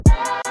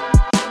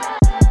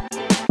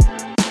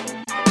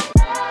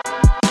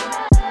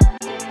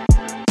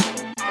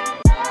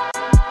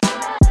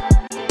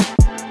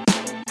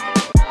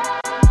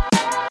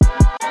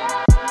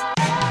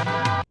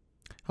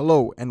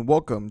Hello and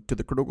welcome to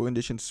the Critical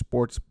Condition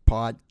Sports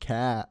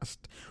Podcast.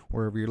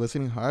 Wherever you're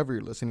listening, however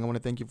you're listening, I want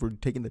to thank you for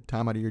taking the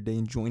time out of your day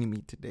and joining me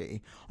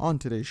today. On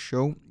today's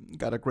show,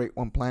 got a great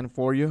one planned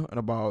for you. In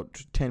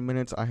about 10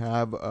 minutes, I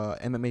have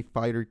MMA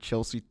fighter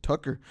Chelsea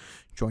Tucker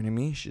joining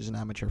me. She's an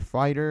amateur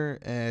fighter,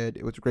 and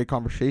it was a great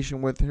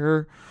conversation with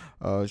her.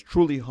 She's a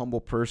truly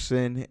humble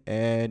person,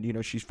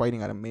 and she's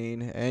fighting out of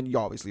Maine, and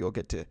you'll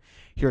get to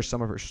hear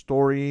some of her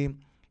story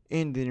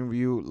in the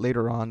interview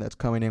later on that's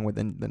coming in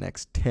within the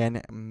next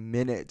 10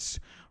 minutes.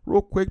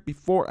 Real quick,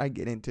 before I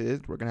get into this,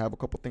 we're going to have a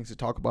couple things to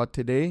talk about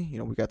today.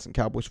 We got some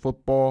Cowboys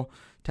football,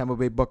 Tampa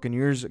Bay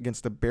Buccaneers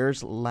against the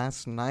Bears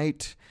last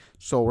night.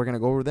 So we're going to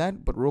go over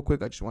that. But real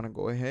quick, I just want to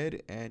go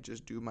ahead and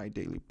just do my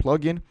daily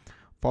plug-in.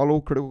 Follow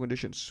Critical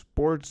Condition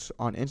Sports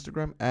on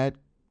Instagram at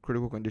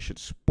Critical Condition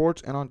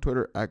Sports and on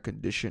Twitter at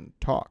Condition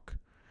Talk.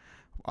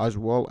 As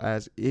well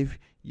as if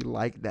you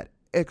like that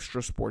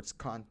extra sports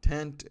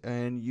content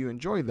and you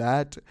enjoy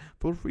that,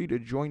 feel free to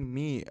join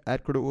me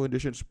at Critical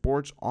Condition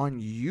Sports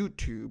on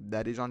YouTube.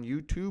 That is on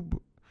YouTube.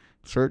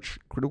 Search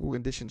Critical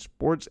Condition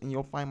Sports and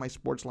you'll find my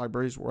sports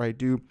libraries where I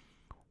do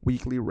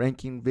weekly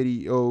ranking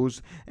videos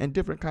and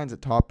different kinds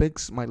of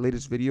topics. My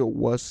latest video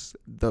was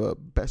the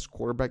best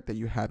quarterback that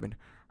you haven't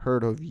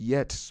heard of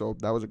yet. So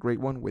that was a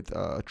great one with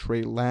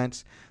Trey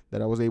Lance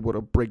that I was able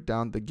to break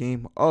down the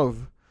game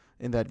of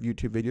in that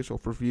YouTube video. So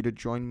feel free to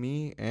join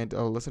me and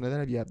listen to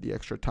that if you have the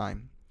extra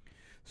time.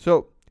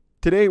 So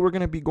today we're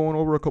going to be going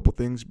over a couple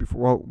things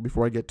before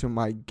I get to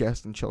my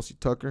guest and Chelsea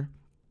Tucker.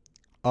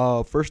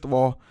 First of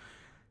all,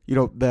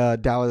 the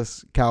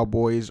Dallas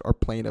Cowboys are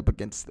playing up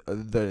against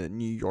the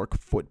New York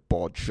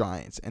Football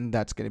Giants, and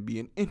that's going to be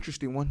an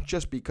interesting one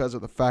just because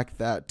of the fact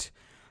that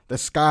the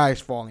sky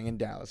is falling in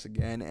Dallas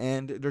again,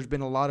 and there's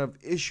been a lot of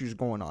issues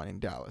going on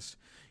in Dallas.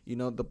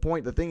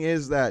 The thing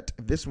is that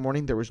this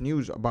morning there was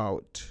news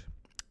about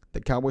the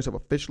Cowboys have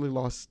officially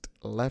lost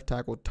left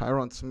tackle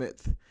Tyron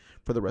Smith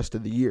for the rest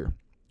of the year.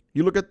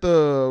 You look at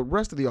the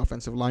rest of the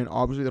offensive line,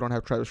 obviously they don't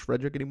have Travis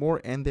Frederick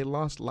anymore, and they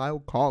lost Lyle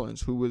Collins,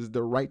 who was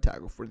the right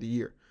tackle for the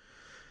year.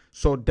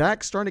 So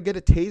Dak's starting to get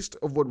a taste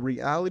of what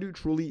reality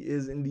truly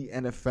is in the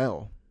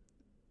NFL.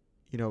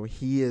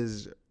 He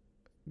is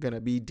going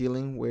to be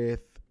dealing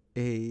with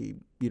a,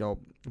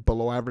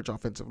 below average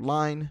offensive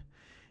line.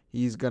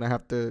 He's going to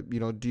have to,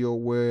 deal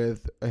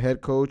with a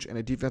head coach and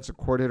a defensive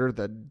coordinator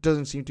that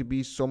doesn't seem to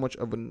be so much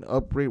of an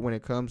upgrade when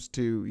it comes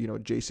to,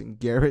 Jason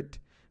Garrett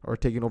or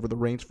taking over the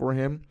reins for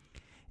him.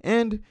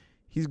 And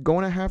he's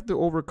going to have to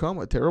overcome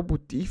a terrible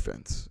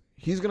defense.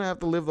 He's going to have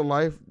to live the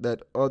life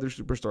that other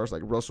superstars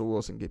like Russell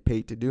Wilson get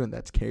paid to do, and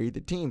that's carry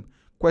the team.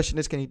 Question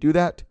is, can he do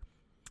that?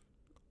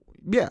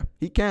 Yeah,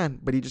 he can,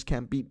 but he just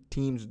can't beat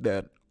teams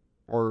that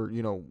are,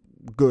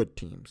 good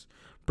teams.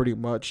 Pretty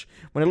much.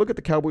 When I look at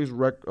the Cowboys'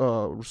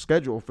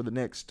 schedule for the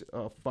next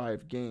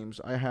 5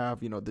 games, I have,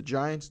 the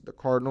Giants, the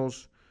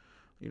Cardinals,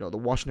 the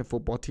Washington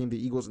football team,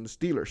 the Eagles, and the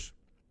Steelers.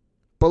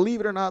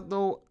 Believe it or not,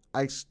 though,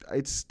 it's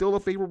still a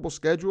favorable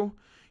schedule.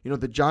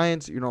 The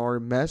Giants, are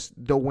a mess.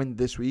 They'll win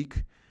this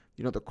week.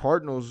 The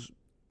Cardinals,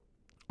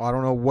 I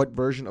don't know what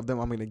version of them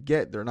I'm going to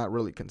get. They're not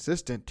really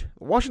consistent.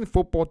 The Washington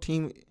football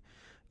team,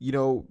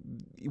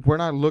 we're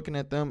not looking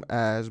at them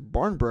as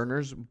barn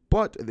burners,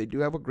 but they do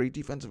have a great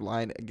defensive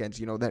line against,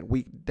 that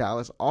weak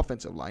Dallas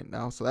offensive line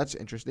now. So that's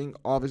interesting.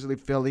 Obviously,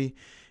 Philly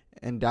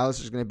and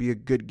Dallas is going to be a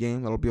good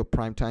game. That'll be a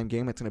primetime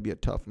game. It's going to be a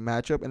tough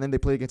matchup. And then they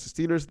play against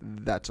the Steelers.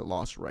 That's a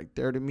loss right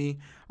there to me.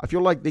 I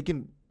feel like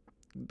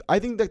I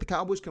think that the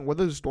Cowboys can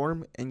weather the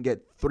storm and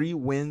get 3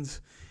 wins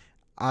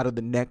out of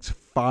the next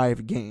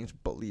 5 games,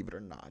 believe it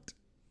or not.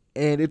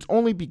 And it's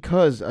only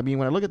because,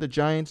 when I look at the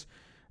Giants,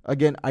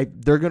 again,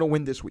 they're going to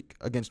win this week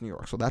against New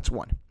York, so that's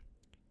one.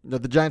 The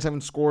Giants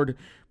haven't scored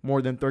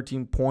more than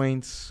 13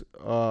 points.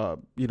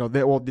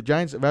 The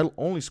Giants have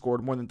only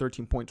scored more than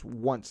 13 points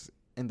once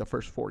in the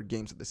first 4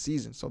 games of the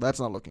season, so that's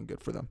not looking good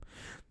for them.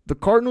 The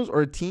Cardinals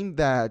are a team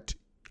that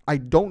I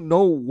don't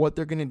know what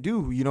they're going to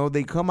do.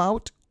 They come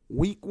out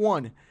week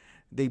 1.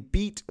 They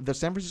beat the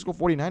San Francisco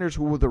 49ers,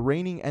 who were the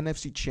reigning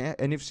NFC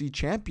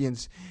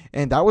champions.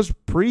 And that was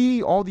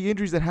pre all the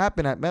injuries that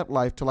happened at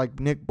MetLife to like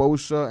Nick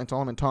Bosa and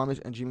Solomon Thomas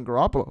and Jimmy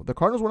Garoppolo. The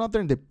Cardinals went out there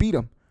and they beat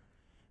them.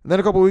 And then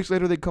a couple of weeks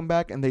later, they come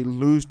back and they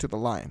lose to the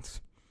Lions.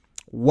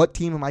 What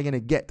team am I going to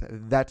get?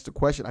 That's the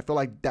question. I feel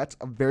like that's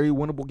a very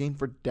winnable game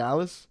for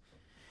Dallas.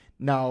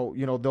 Now,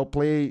 they'll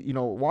play,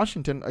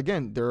 Washington.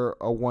 Again, they're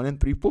a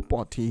 1-3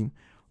 football team.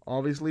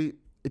 Obviously,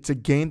 it's a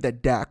game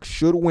that Dak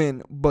should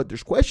win, but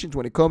there's questions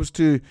when it comes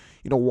to,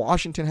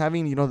 Washington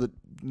having,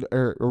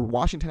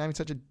 Washington having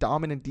such a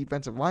dominant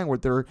defensive line where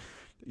they're,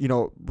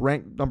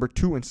 ranked number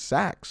 2 in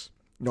sacks.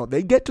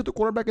 They get to the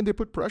quarterback and they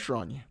put pressure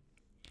on you.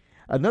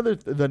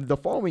 The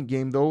following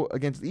game, though,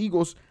 against the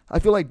Eagles, I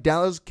feel like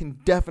Dallas can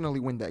definitely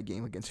win that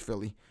game against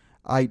Philly.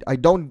 I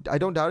don't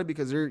doubt it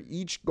because they're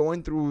each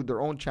going through their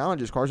own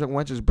challenges. Carson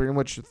Wentz is pretty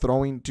much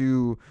throwing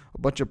to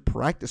a bunch of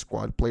practice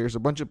squad players, a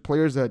bunch of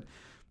players that,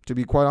 to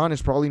be quite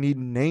honest, probably need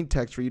name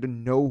tags for you to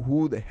know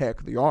who the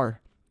heck they are.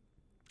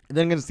 And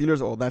then against the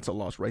Steelers, that's a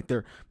loss right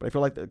there. But I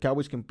feel like the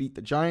Cowboys can beat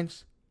the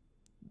Giants.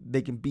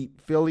 They can beat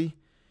Philly,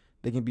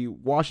 they can beat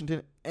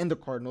Washington and the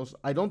Cardinals.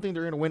 I don't think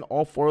they're going to win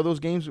all 4 of those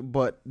games,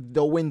 but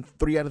they'll win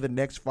 3 out of the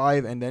next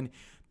 5, and then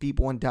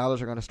people in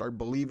Dallas are going to start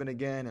believing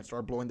again and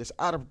start blowing this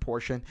out of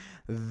proportion.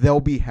 They'll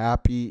be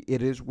happy.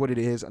 It is what it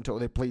is until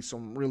they play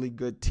some really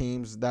good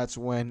teams. That's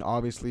when,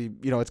 obviously,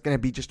 it's going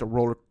to be just a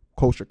roller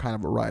coaster kind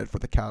of a ride for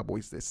the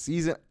Cowboys this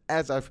season,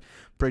 as I've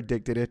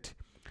predicted it.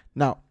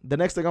 Now, the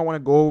next thing I want to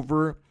go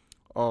over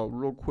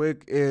real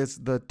quick is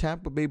the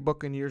Tampa Bay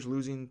Buccaneers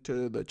losing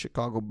to the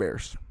Chicago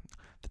Bears.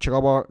 The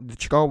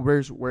Chicago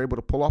Bears were able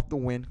to pull off the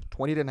win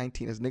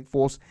 20-19 as Nick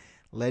Foles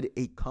led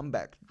a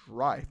comeback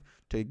drive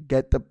to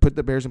put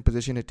the Bears in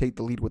position to take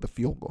the lead with a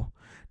field goal.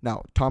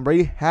 Now, Tom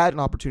Brady had an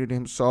opportunity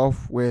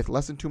himself with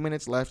less than 2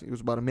 minutes left. It was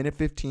about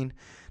 1:15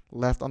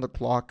 left on the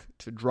clock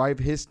to drive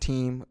his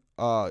team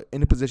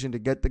in a position to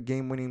get the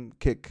game-winning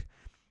kick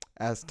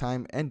as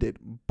time ended.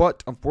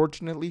 But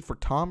unfortunately for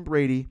Tom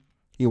Brady,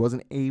 he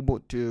wasn't able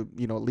to,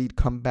 lead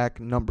comeback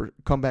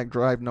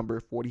drive number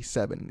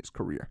 47 in his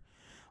career.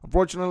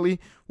 Unfortunately,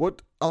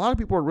 what a lot of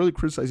people are really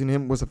criticizing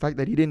him was the fact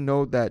that he didn't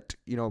know that,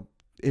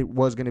 it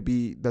was going to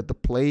be that the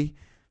play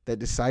that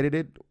decided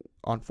it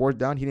on 4th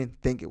down, he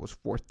didn't think it was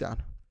 4th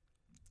down.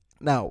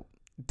 Now,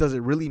 does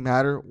it really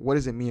matter? What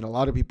does it mean? A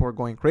lot of people are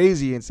going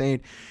crazy and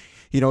saying,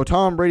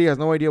 Tom Brady has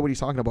no idea what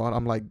he's talking about.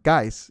 I'm like,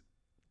 guys,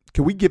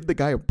 can we give the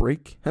guy a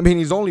break? I mean,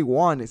 he's only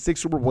won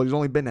 6 Super Bowls. He's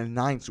only been in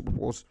 9 Super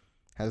Bowls.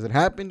 Has it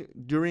happened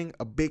during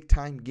a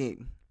big-time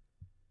game?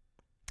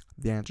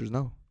 The answer is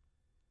no.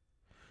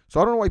 So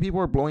I don't know why people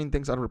are blowing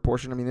things out of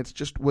proportion. I mean, it's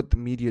just what the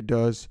media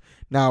does.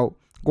 Now,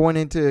 going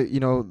into,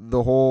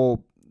 the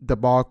whole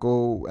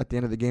debacle at the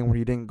end of the game where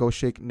he didn't go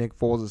shake Nick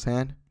Foles'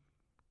 hand,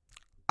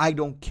 I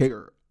don't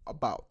care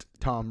about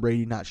Tom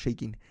Brady not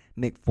shaking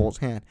Nick Foles'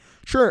 hand.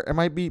 Sure, it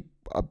might be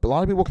a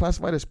lot of people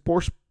classify it as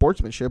poor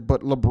sportsmanship,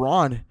 but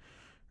LeBron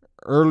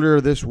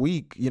earlier this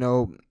week,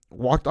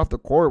 walked off the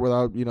court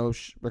without,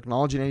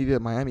 acknowledging any of the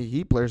Miami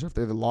Heat players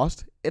after they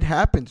lost. It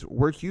happens.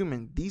 We're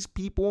human. These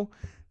people,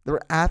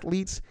 they're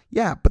athletes,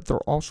 yeah, but they're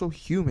also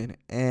human,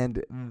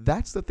 and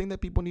that's the thing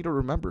that people need to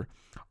remember.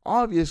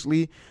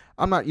 Obviously,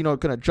 I'm not, going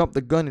to jump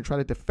the gun and try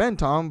to defend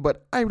Tom,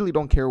 but I really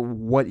don't care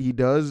what he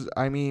does.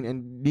 I mean,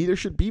 and neither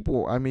should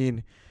people. I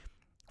mean,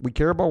 we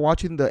care about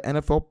watching the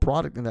NFL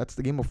product, and that's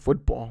the game of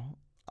football.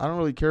 I don't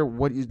really care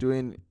what he's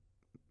doing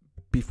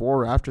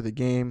before or after the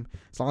game,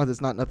 as long as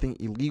it's not nothing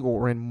illegal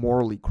or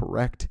immorally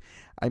correct.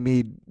 I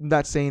mean,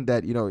 not saying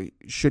that,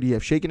 should he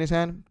have shaken his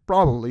hand?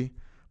 Probably.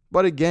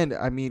 But again,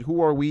 I mean,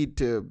 who are we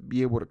to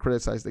be able to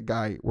criticize the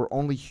guy? We're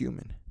only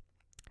human.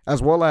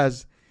 As well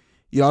as,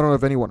 I don't know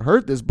if anyone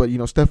heard this, but,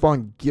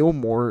 Stephon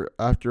Gilmore,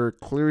 after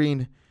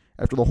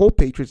the whole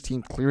Patriots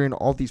team clearing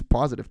all these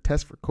positive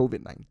tests for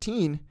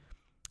COVID-19,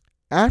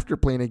 after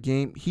playing a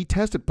game, he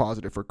tested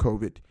positive for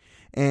COVID.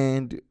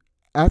 And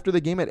after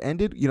the game had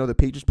ended, the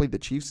Patriots played the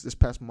Chiefs this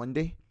past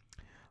Monday.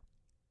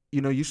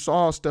 You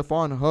saw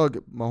Stephon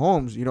hug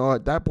Mahomes.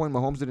 At that point,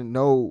 Mahomes didn't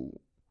know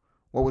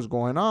what was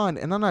going on.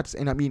 And I'm not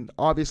saying, I mean,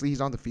 obviously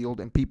he's on the field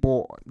and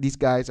these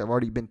guys have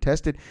already been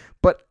tested,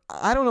 but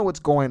I don't know what's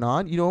going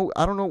on.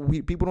 I don't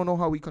know. People don't know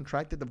how he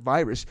contracted the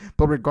virus,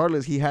 but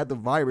regardless, he had the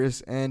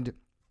virus. And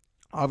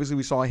obviously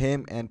we saw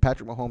him and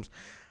Patrick Mahomes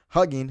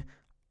hugging.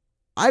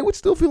 I would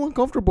still feel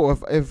uncomfortable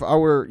if I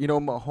were,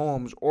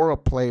 Mahomes or a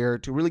player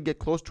to really get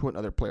close to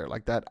another player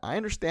like that. I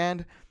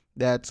understand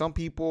that some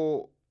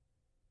people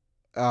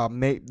all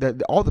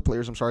the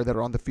players, that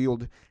are on the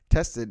field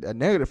tested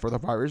negative for the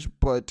virus,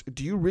 but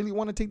do you really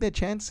want to take that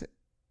chance?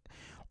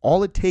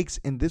 All it takes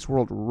in this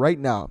world right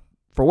now,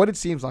 for what it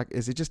seems like,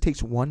 is it just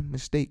takes one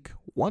mistake,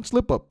 one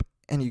slip up,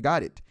 and you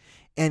got it.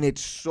 And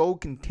it's so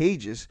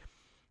contagious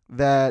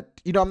that,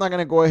 I'm not going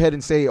to go ahead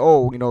and say,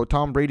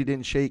 Tom Brady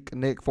didn't shake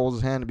Nick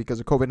Foles' hand because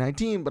of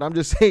COVID-19, but I'm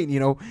just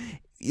saying,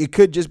 it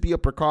could just be a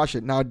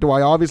precaution. Now, do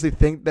I obviously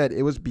think that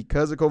it was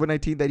because of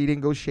COVID-19 that he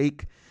didn't go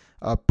shake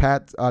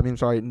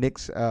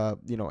Nick's,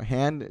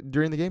 hand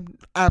during the game?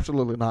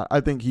 Absolutely not. I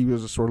think he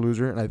was a sore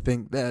loser, and I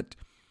think that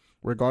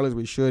regardless,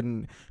 we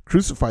shouldn't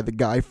crucify the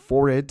guy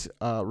for it,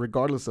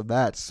 regardless of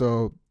that.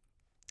 So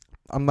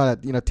I'm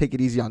gonna, take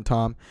it easy on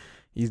Tom.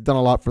 He's done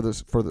a lot for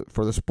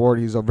the sport.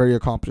 He's a very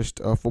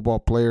accomplished football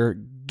player.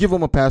 Give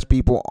him a pass,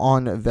 people,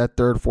 on that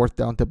 3rd, 4th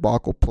down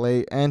debacle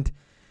play, and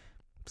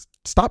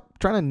stop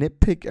trying to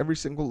nitpick every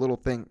single little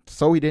thing.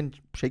 So he didn't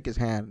shake his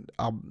hand.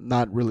 I'm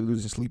not really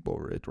losing sleep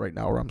over it right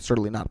now, or I'm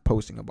certainly not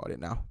posting about it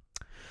now.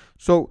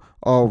 So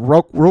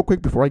real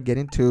quick before I get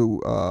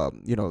into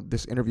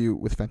this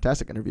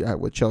fantastic interview I had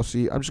with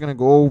Chelsea, I'm just gonna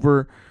go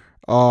over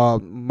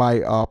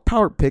my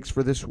power picks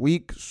for this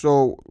week.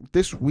 So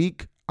this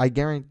week, I'm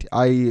going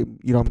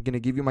to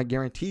give you my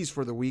guarantees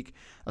for the week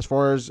as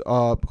far as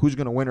who's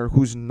going to win or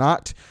who's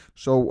not.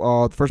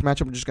 So the first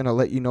matchup I'm just going to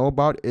let you know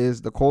about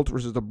is the Colts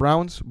versus the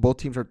Browns. Both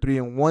teams are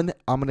 3-1.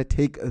 I'm going to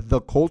take the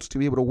Colts to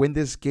be able to win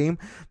this game.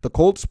 The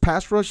Colts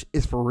pass rush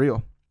is for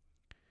real.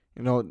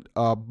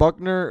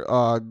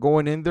 Buckner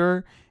going in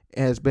there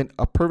has been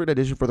a perfect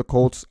addition for the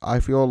Colts. I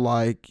feel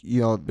like,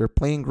 they're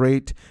playing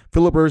great.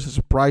 Phillip Rivers has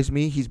surprised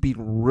me. He's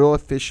been real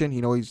efficient.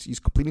 He's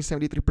completing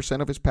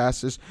 73% of his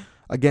passes.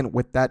 Again,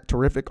 with that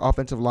terrific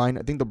offensive line.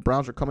 I think the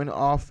Browns are coming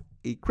off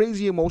a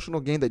crazy emotional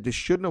game that they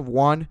shouldn't have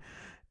won.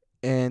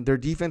 And their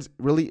defense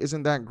really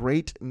isn't that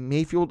great.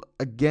 Mayfield,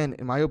 again,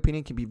 in my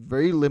opinion, can be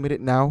very limited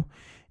now.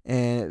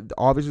 And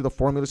obviously the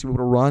formula is able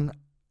to run.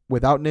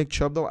 Without Nick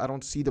Chubb, though, I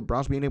don't see the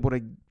Browns being able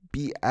to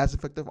be as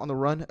effective on the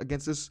run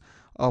against this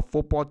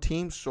football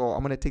team. So I'm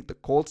going to take the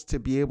Colts to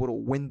be able to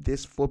win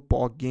this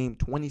football game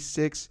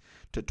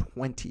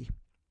 26-20.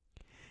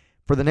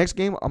 For the next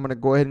game, I'm going to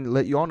go ahead and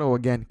let you all know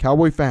again,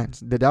 Cowboy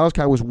fans, the Dallas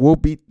Cowboys will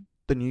beat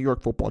the New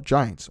York Football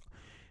Giants.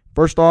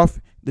 First off,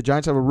 the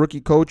Giants have a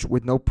rookie coach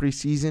with no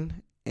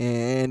preseason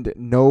and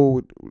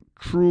no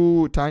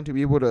true time to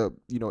be able to,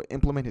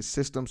 implement his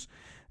systems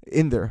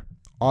in there.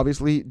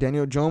 Obviously,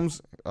 Daniel Jones,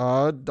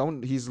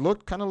 he's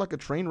looked kind of like a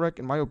train wreck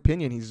in my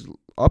opinion. He's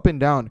up and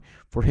down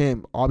for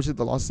him. Obviously,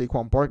 the loss of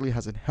Saquon Barkley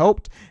hasn't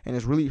helped and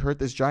has really hurt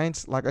this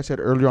Giants. Like I said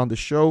earlier on the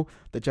show,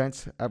 the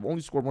Giants have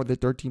only scored more than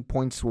 13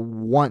 points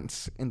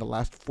once in the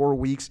last 4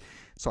 weeks.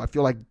 So I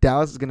feel like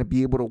Dallas is going to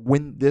be able to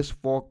win this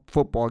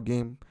football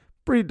game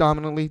pretty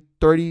dominantly,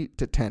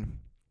 30-10.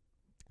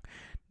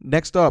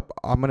 Next up,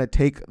 I'm going to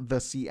take the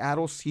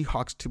Seattle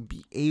Seahawks to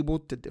be able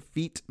to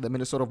defeat the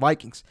Minnesota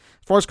Vikings.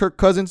 As far as Kirk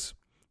Cousins,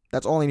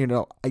 that's all I need to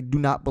know. I do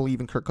not believe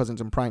in Kirk Cousins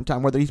in prime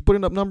time. Whether he's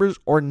putting up numbers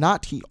or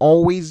not, he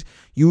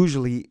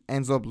usually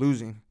ends up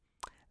losing.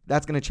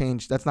 That's going to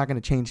change. That's not going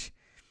to change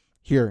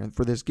here. And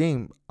for this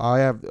game, I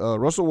have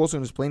Russell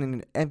Wilson is playing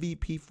in an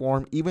MVP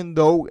form. Even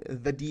though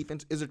the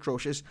defense is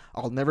atrocious,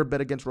 I'll never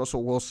bet against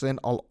Russell Wilson.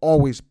 I'll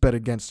always bet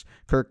against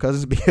Kirk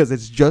Cousins because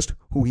it's just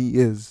who he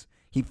is.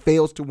 He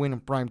fails to win in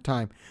prime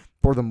time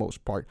for the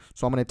most part.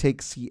 So I'm going to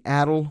take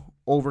Seattle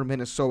over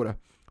Minnesota.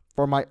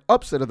 For my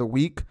upset of the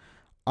week,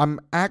 I'm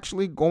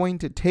actually going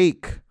to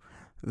take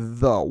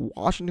the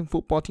Washington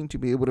football team to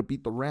be able to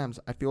beat the Rams.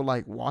 I feel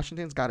like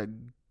Washington's got a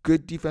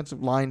good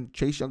defensive line.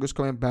 Chase Young is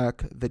coming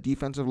back. The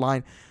defensive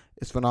line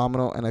is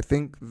phenomenal. And I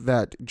think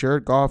that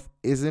Jared Goff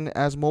isn't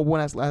as mobile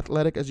and as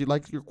athletic as you'd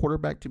like your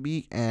quarterback to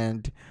be.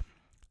 And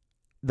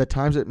the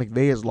times that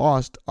McVay has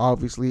lost,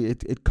 obviously,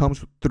 it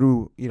comes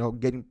through,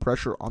 getting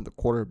pressure on the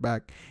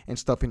quarterback and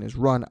stuffing his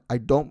run. I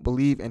don't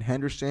believe in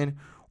Henderson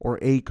or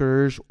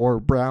Akers or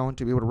Brown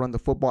to be able to run the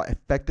football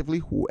effectively,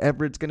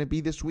 whoever it's going to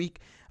be this week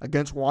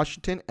against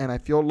Washington. And I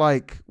feel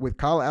like with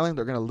Kyle Allen,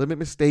 they're going to limit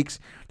mistakes.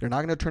 They're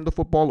not going to turn the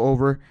football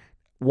over.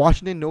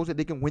 Washington knows that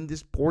they can win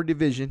this poor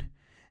division,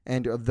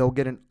 and they'll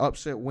get an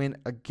upset win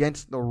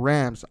against the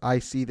Rams. I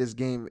see this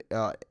game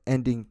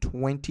ending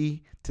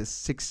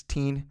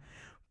 20-16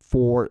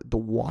 for the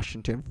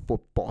Washington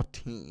football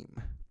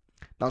team.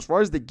 Now, as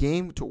far as the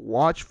game to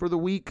watch for the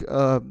week,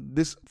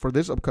 this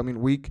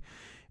upcoming week,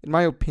 in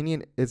my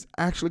opinion, it's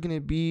actually going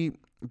to be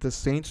the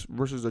Saints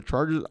versus the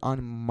Chargers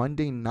on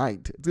Monday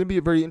night. It's going to be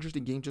a very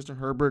interesting game. Justin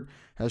Herbert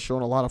has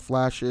shown a lot of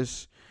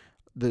flashes.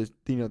 The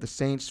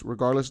Saints,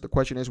 regardless, the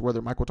question is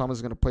whether Michael Thomas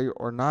is going to play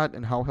or not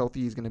and how healthy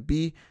he's going to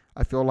be.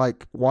 I feel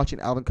like watching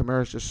Alvin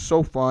Kamara is just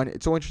so fun.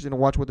 It's so interesting to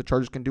watch what the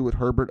Chargers can do with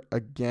Herbert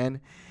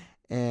again.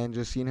 And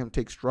just seeing him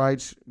take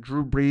strides.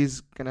 Drew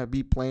Brees going to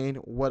be playing.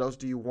 What else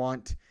do you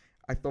want?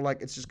 I feel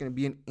like it's just going to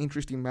be an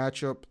interesting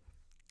matchup.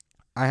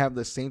 I have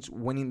the Saints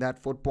winning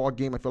that football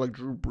game. I feel like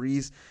Drew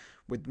Brees,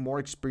 with more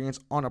experience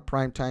on a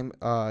primetime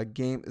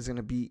game, is going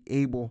to be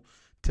able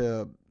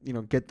to,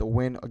 get the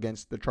win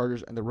against the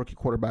Chargers and the rookie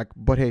quarterback.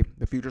 But, hey,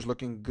 the future's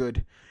looking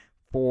good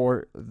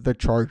for the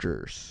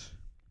Chargers.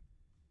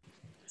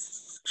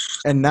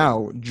 And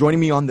now,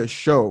 joining me on the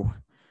show,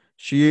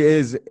 she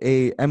is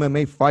a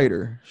MMA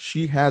fighter.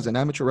 She has an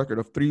amateur record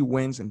of 3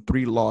 wins and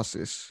 3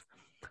 losses.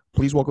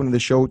 Please welcome to the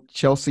show,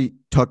 Chelsea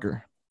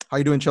Tucker. How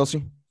you doing,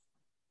 Chelsea?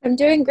 I'm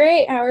doing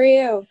great. How are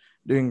you?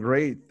 Doing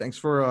great. Thanks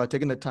for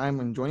taking the time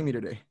and joining me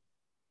today.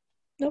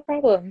 No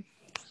problem.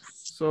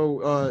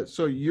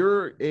 So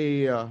you're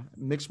a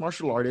mixed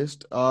martial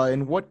artist.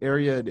 In what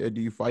area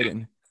do you fight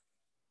in?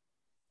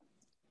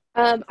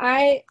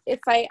 I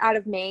fight out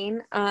of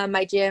Maine.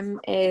 My gym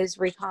is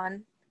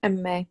Recon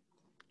MMA.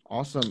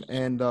 Awesome.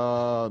 And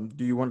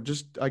do you want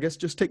to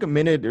just take a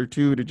minute or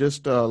two to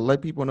just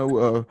let people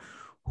know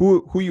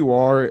who you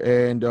are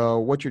and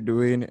what you're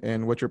doing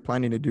and what you're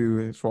planning to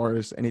do as far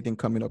as anything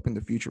coming up in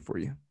the future for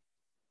you?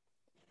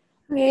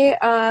 Okay.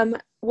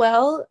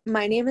 Well,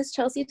 my name is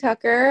Chelsea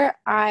Tucker.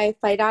 I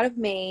fight out of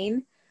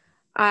Maine.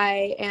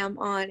 I am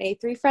on a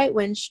 3-fight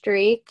win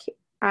streak.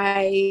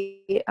 I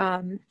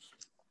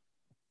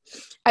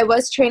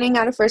was training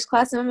out of First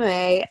Class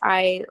MMA.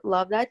 I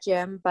love that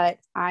gym, but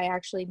I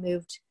actually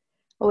moved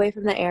away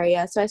from the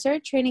area. So I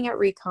started training at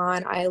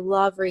Recon. I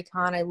love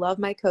Recon. I love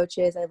my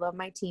coaches. I love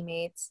my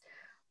teammates.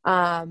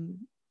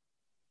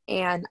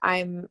 And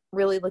I'm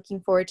really looking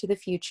forward to the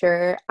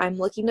future. I'm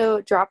looking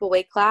to drop a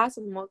weight class.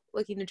 I'm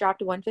looking to drop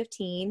to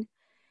 115.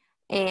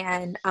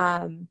 And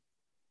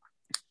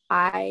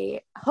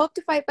I hope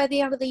to fight by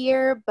the end of the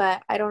year,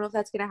 but I don't know if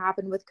that's going to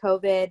happen with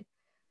COVID.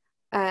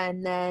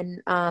 And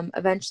then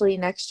eventually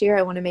next year,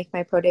 I want to make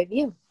my pro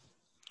debut.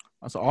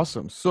 That's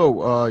awesome.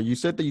 So, you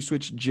said that you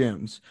switched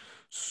gyms.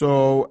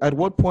 So, at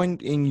what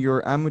point in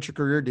your amateur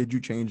career did you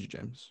change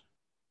gyms?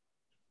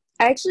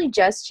 I actually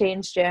just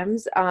changed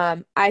gyms.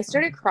 I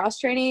started Okay. cross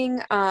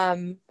training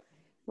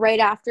right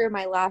after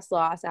my last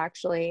loss,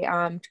 actually.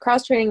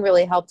 Cross training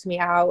really helped me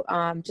out,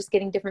 just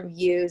getting different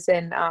views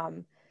and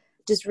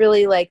just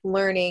really like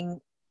learning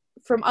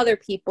from other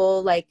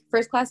people. Like,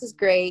 first class is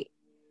great,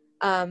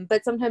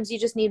 but sometimes you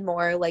just need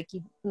more. Like,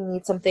 you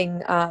need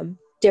something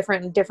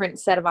different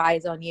set of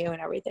eyes on you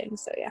and everything.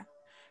 So, yeah.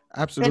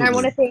 And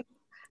Absolutely.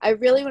 I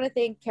really want to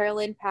thank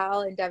Carolyn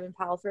Powell and Devin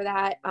Powell for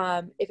that.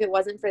 If it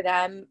wasn't for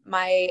them,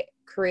 my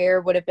career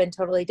would have been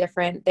totally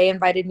different. They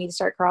invited me to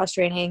start cross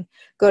training,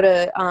 go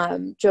to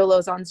Joe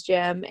Lozon's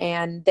gym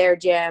and their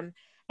gym.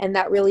 And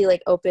that really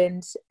like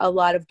opened a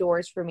lot of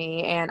doors for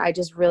me. And I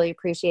just really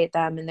appreciate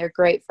them, and they're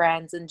great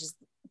friends and just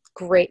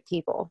great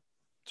people.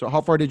 So,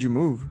 how far did you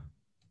move?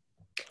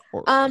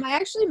 Or I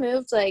actually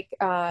moved like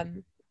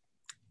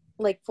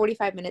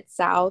 45 minutes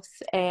south,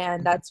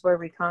 and okay, that's where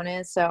Recon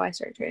is. So I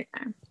started training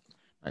there.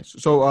 nice.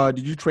 So,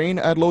 did you train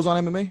at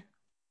Lozon MMA?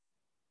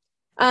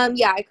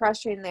 Yeah, I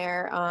cross train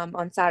there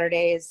on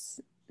Saturdays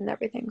and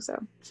everything. So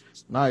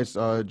Nice.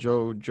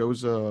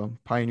 Joe's a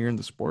pioneer in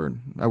the sport,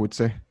 I would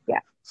say. yeah,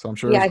 So I'm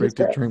sure it was yeah, he's great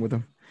to great. train with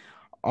him.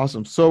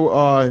 Awesome. So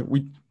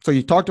so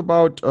you talked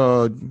about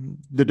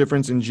the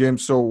difference in gym.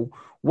 So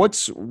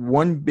what's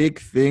one big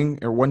thing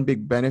or one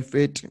big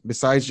benefit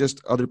besides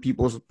just other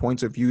people's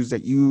points of views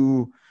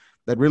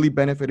that really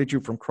benefited you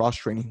from cross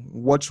training?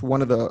 What's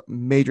one of the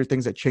major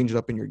things that changed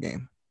up in your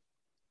game?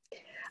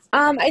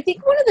 I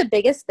think one of the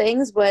biggest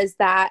things was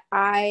that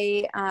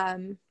I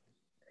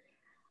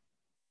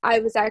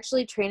was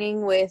actually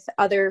training with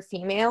other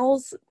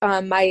females,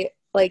 my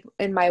like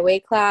in my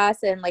weight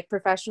class and like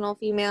professional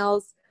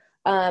females.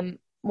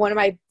 One of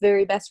my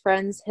very best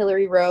friends,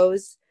 Hillary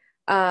Rose,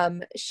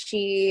 um,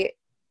 she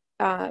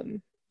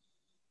um,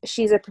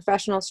 she's a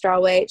professional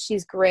strawweight.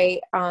 She's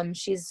great.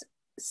 She's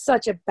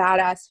such a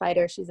badass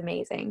fighter. She's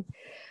amazing.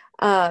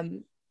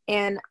 Um,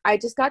 and I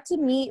just got to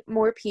meet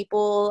more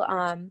people.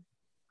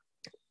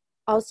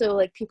 Also,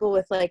 like people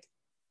with like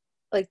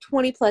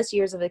 20 plus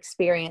years of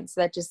experience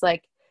that just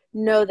like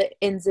know the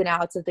ins and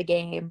outs of the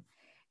game,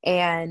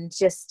 and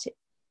just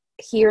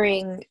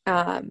hearing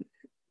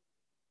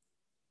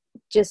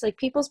just like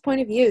people's point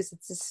of views.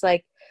 It's just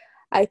like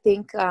I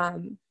think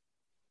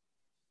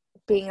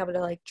being able to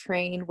like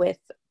train with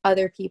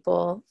other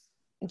people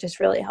just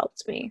really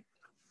helped me.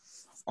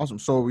 Awesome.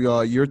 So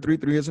you're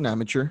 3-3 as an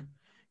amateur.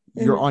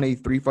 You're Mm-hmm. on a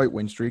 3-fight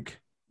win streak,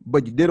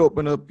 but you did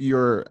open up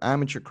your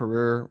amateur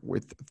career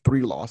with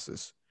 3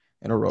 losses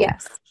in a row.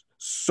 Yes.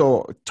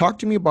 So talk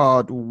to me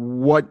about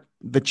what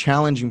the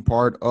challenging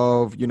part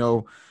of,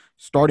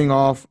 starting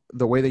off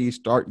the way that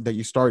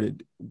you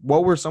started.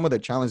 What were some of the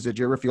challenges? Did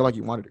you ever feel like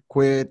you wanted to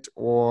quit,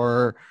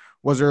 or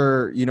was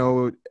there,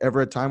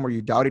 ever a time where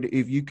you doubted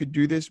if you could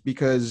do this?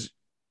 Because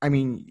I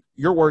mean,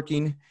 you're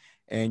working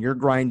and you're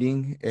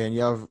grinding and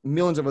you have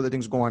millions of other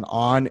things going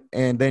on.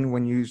 And then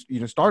when you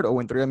start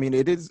 0-3, I mean,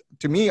 it is,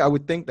 to me, I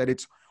would think that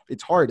it's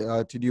hard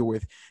to deal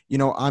with.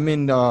 I'm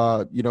in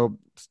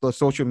the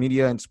social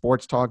media and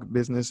sports talk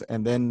business,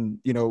 and then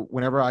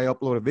whenever I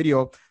upload a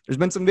video, there's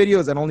been some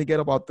videos that only get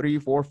about 3,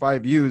 4,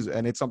 5 views,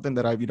 and it's something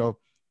that I've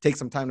take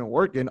some time to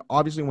work in.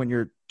 Obviously, when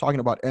you're talking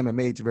about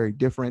MMA, it's very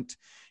different.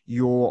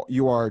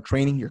 You are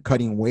training, you're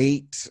cutting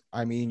weight.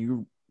 I mean,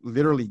 you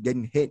literally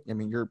getting hit. I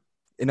mean, you're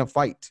in a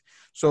fight.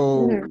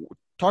 Mm-hmm. So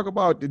talk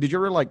about, did you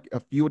ever like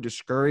feel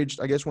discouraged,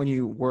 I guess, when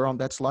you were on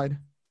that slide?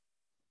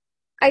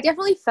 I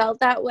definitely felt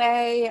that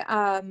way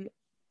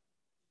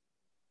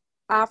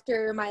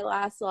after my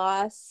last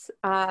loss.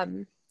 I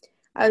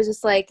was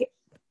just like,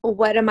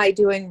 what am I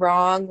doing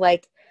wrong?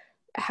 Like,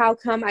 how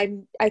come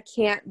I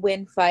can't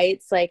win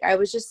fights? Like, I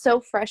was just so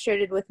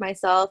frustrated with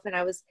myself, and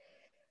I was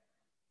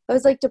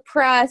like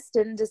depressed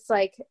and just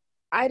like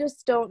I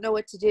just don't know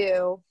what to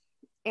do.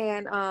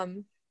 And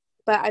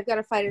but I've got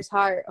a fighter's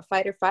heart. A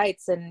fighter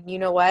fights, and you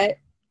know what?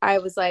 I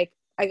was like,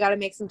 I got to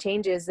make some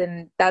changes,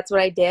 and that's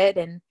what I did,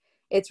 and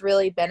it's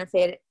really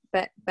benefited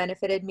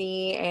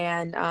me,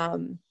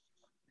 and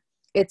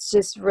it's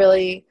just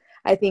really,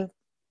 I think,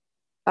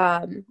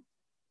 um,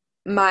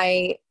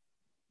 my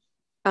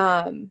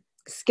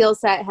skill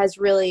set has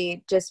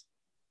really just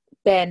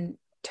been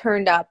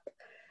turned up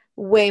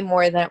way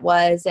more than it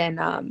was, and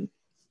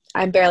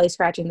I'm barely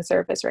scratching the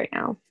surface right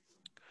now.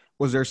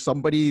 Was there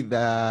somebody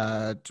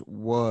that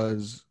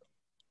was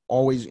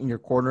always in your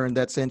corner in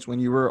that sense when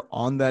you were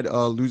on that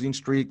losing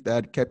streak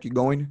that kept you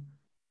going?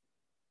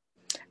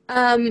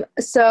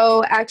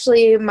 So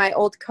actually my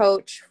old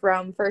coach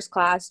from first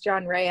class,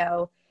 John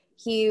Rayo,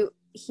 he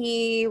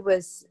he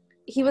was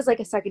like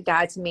a second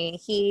dad to me.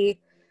 He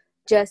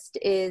just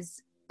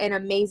is an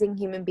amazing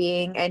human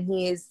being, and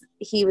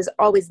he was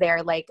always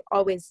there, like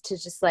always to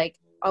just like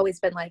always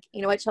been like,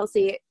 you know what,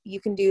 Chelsea, you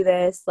can do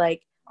this,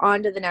 like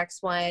on to the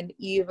next one.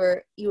 You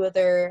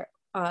either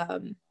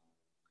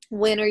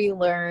win or you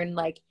learn.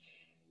 Like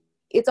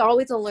it's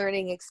always a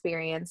learning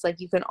experience. Like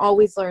you can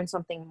always learn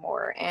something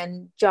more.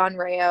 And John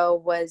Rayo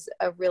was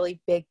a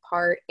really big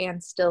part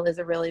and still is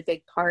a really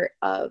big part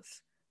of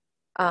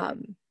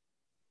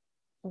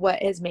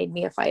what has made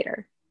me a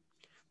fighter.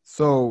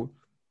 So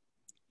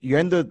you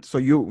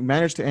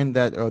managed to end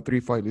that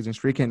 3-fight losing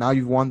streak, and now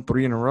you've won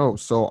 3 in a row.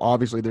 So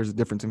obviously there's a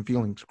difference in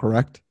feelings,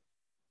 correct?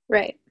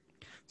 Right.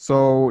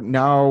 So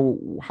now,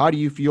 how do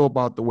you feel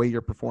about the way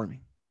you're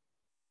performing?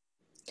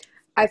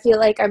 I feel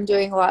like I'm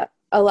doing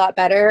a lot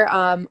better.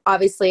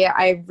 Obviously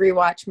I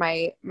rewatch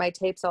my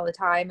tapes all the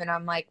time and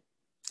I'm like,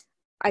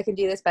 I can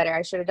do this better.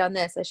 I should have done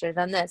this. I should have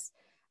done this.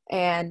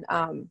 And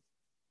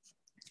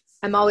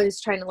I'm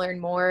always trying to learn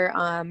more.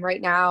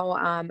 Right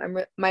now,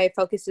 my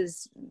focus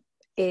is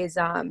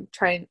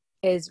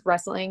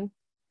wrestling.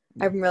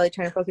 I'm really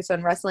trying to focus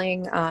on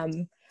wrestling. I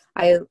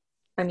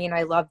mean,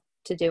 I love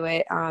to do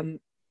it.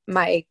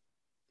 My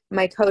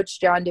coach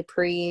John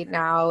Dupree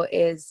now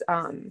is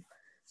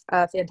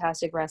a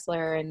fantastic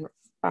wrestler and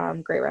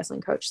great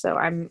wrestling coach. So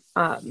I'm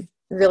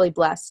really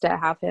blessed to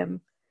have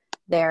him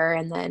there.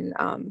 And then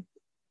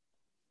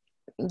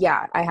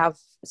yeah, I have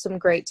some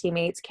great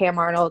teammates. Cam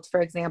Arnold,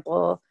 for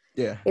example,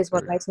 Yeah. is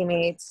one of my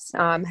teammates.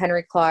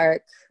 Henry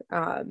Clark.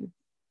 I've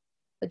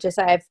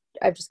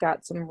just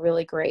got some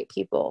really great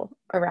people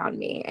around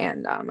me,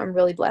 and I'm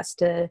really blessed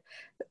to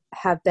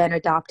have been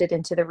adopted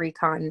into the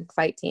Recon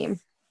fight team.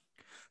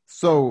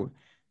 So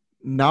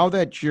now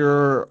that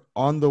you're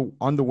on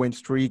the win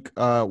streak,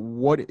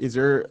 what is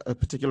there a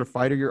particular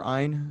fighter you're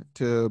eyeing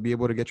to be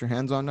able to get your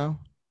hands on now?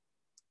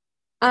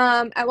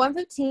 At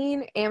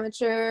 115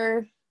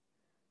 amateur,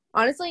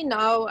 honestly,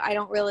 no, I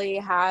don't really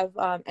have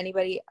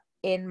anybody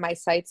in my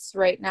sights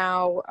right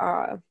now.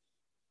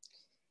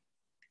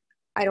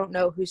 I don't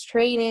know who's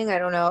training. I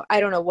don't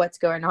know what's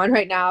going on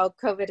right now.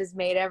 COVID has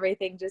made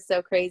everything just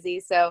so crazy.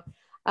 So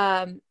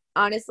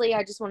honestly,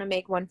 I just want to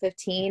make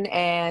 115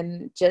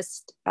 and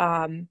just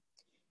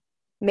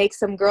make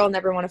some girl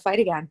never want to fight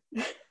again.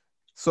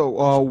 So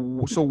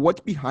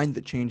what's behind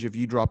the change of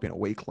you dropping a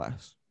weight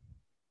class?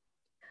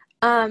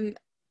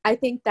 I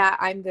think that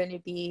I'm going to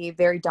be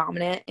very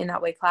dominant in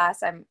that weight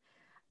class.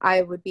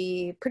 I would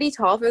be pretty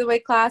tall for the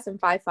weight class. I'm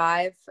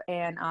 5'5",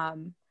 and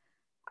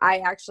I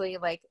actually,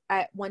 like,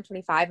 at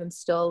 125, I'm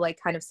still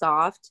like kind of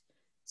soft.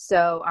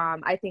 So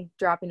I think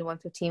dropping to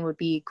 115 would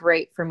be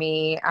great for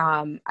me.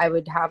 I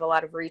would have a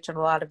lot of reach on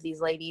a lot of these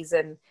ladies,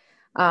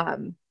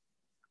 um,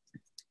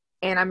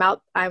 and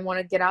I want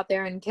to get out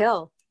there and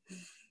kill.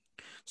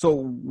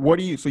 So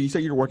you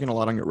said you're working a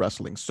lot on your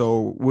wrestling.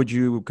 So would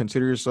you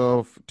consider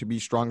yourself to be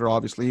stronger,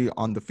 obviously,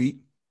 on the feet?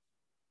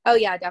 Oh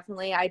yeah,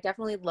 definitely. I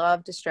definitely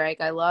love to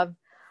strike. I love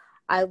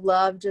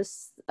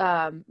just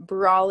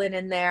brawling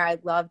in there. I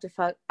love to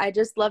fuck. I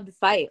just love to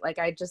fight. Like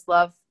I just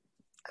love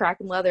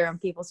cracking leather on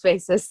people's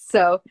faces.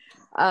 So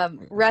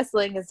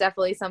wrestling is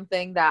definitely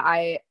something that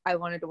I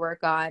wanted to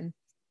work on.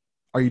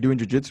 Are you doing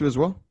jiu-jitsu as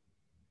well?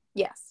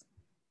 Yes.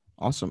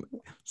 Awesome.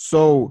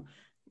 So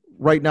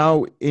right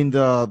now in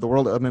the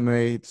world of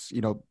MMA, it's,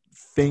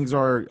 things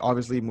are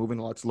obviously moving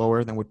a lot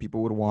slower than what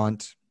people would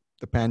want.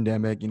 The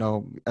pandemic,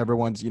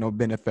 everyone's,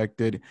 been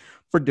affected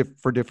for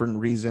different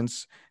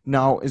reasons.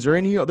 Now, is there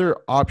any other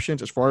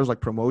options as far as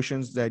like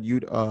promotions that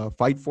you'd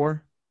fight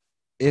for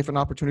if an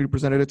opportunity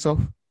presented itself?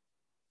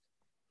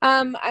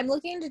 I'm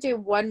looking to do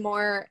one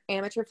more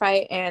amateur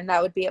fight, and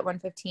that would be at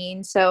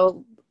 115.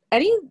 So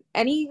any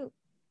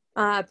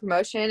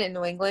promotion in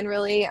New England,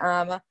 really.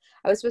 I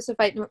was supposed to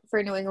fight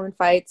for New England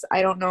Fights.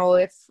 I don't know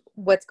if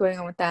what's going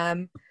on with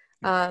them.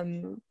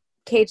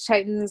 Cage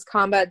Titans,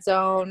 Combat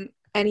Zone,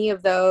 any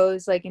of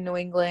those, like in New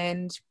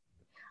England,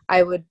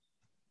 I would.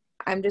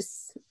 I'm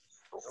just.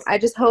 I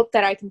just hope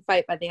that I can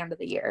fight by the end of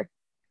the year.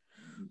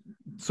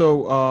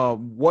 So,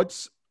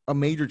 what's a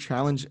major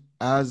challenge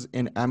as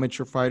an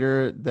amateur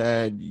fighter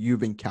that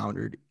you've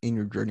encountered in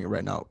your journey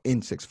right now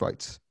in 6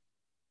 fights?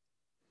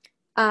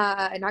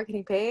 Not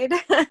getting paid.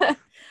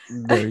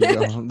 There you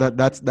go.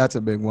 That's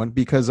a big one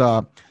because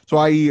so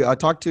I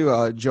talked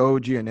to Joe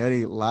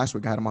Giannetti last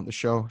week. I had him on the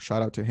show.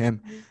 Shout out to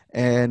him.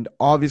 And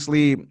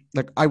obviously,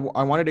 like I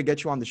wanted to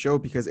get you on the show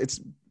because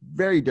it's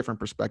very different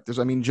perspectives.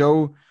 I mean,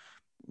 Joe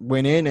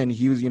went in and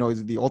he was,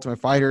 he's the Ultimate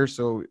Fighter.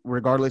 So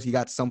regardless, he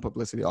got some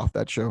publicity off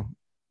that show,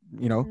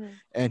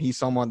 and he's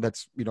someone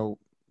that's,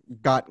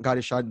 got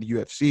his shot in the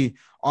UFC.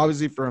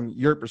 Obviously, from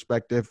your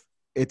perspective,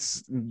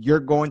 you're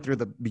going through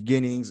the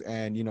beginnings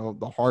and,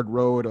 the hard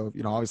road of,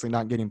 obviously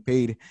not getting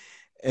paid.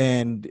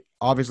 And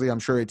obviously, I'm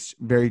sure it's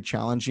very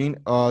challenging.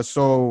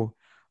 So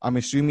I'm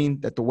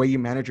assuming that the way you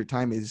manage your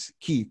time is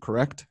key,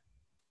 correct?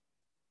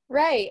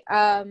 Right.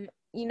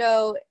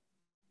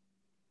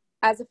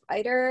 As a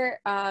fighter,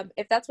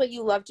 if that's what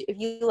you love to, if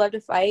you love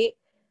to fight,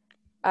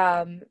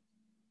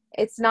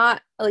 it's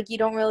not like you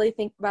don't really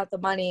think about the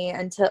money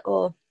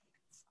until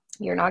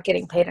you're not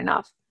getting paid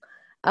enough.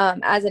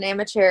 As an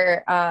amateur,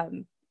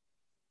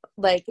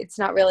 like it's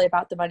not really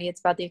about the money,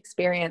 it's about the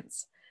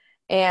experience.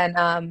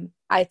 And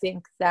I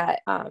think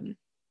that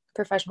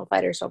professional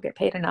fighters don't get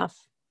paid enough.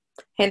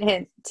 Hint,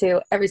 hint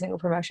to every single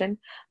promotion.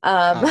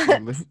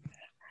 Absolutely.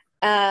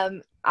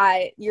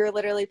 You're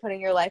literally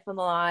putting your life on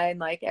the line,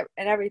 like, and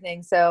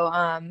everything. So,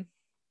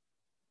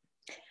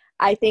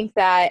 I think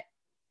that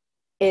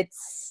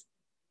it's,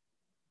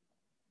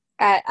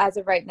 as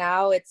of right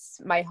now,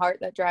 it's my heart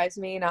that drives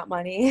me, not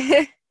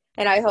money.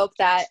 And I hope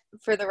that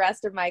for the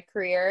rest of my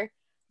career,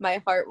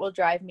 my heart will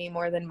drive me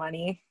more than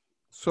money.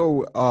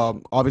 So,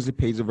 obviously,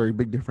 pay is a very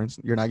big difference.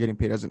 You're not getting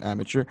paid as an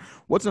amateur.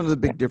 What's another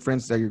big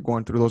difference that you're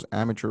going through those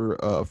amateur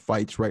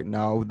fights right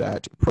now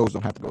that pros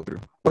don't have to go through?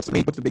 What's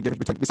the big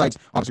difference besides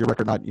obviously your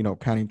record not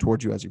counting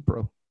towards you as your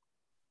pro?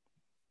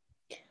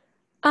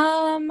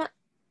 Um,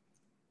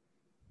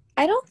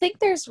 I don't think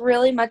there's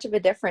really much of a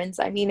difference.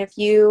 I mean, if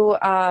you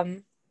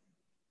want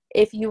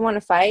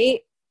to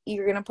fight,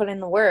 you're going to put in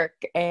the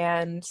work.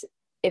 And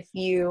if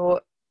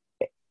you,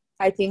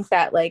 I think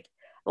that like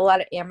a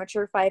lot of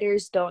amateur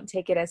fighters don't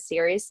take it as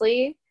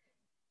seriously.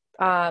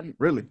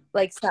 Really?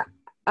 Like,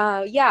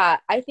 yeah,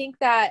 I think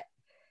that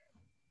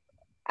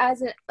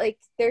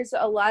there's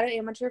a lot of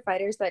amateur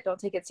fighters that don't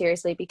take it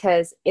seriously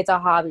because it's a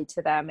hobby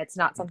to them. It's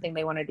not something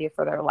they want to do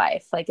for their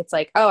life. Like, it's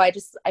like, oh, I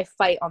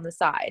fight on the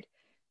side.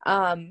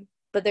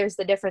 But there's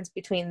the difference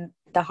between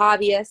the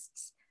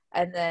hobbyists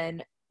and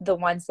then the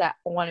ones that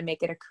want to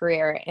make it a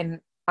career.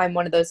 And I'm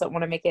one of those that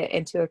want to make it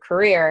into a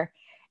career.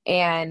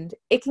 And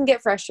it can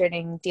get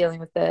frustrating dealing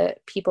with the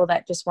people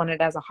that just want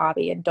it as a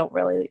hobby and don't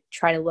really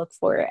try to look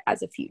for it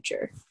as a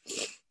future.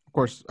 Of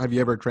course. Have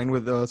you ever trained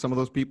with some of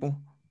those people?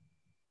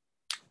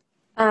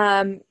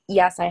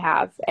 Yes, I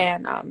have.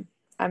 And I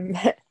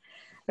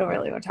don't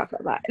really want to talk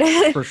about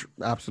that. For sure.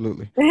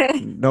 Absolutely.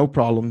 No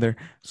problem there.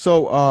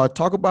 So,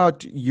 talk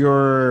about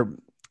your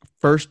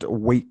first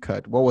weight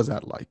cut. What was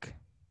that like?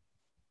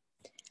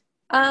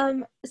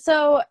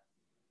 So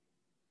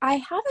I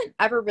haven't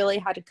ever really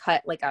had to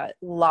cut like a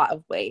lot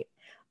of weight.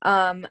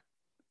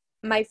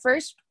 My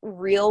first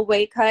real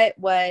weight cut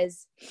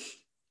was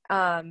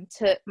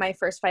to my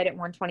first fight at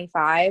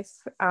 125.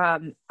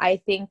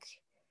 I think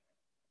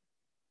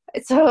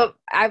so.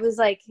 I was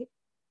like,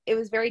 it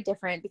was very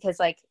different because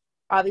like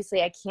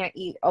obviously I can't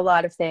eat a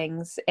lot of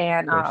things,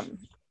 and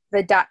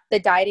the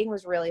dieting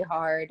was really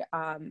hard.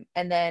 And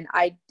then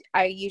I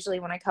usually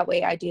when I cut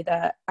weight I do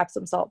the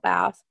Epsom salt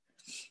bath.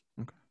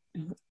 Okay.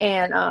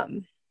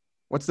 And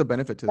what's the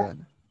benefit to that?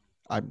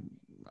 I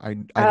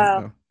don't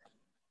know.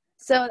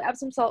 So the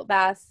Epsom salt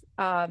bath,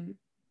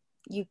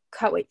 you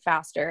cut weight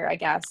faster, I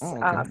guess.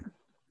 Oh, okay.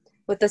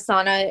 With the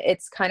sauna,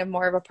 it's kind of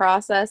more of a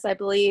process, I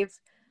believe.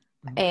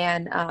 Mhm.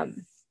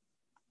 And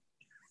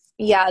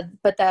yeah,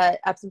 but the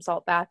Epsom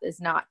salt bath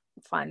is not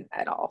fun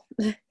at all.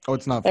 Oh,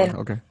 it's not fun. And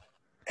Okay.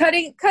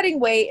 cutting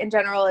weight in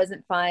general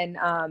isn't fun.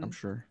 I'm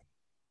sure.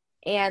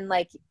 And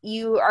like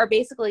you are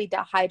basically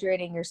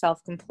dehydrating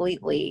yourself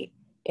completely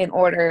in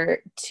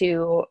order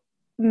to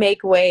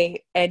make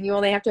weight, and you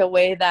only have to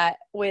weigh that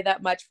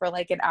much for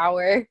like an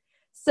hour,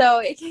 so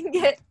it can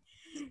get,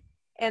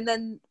 and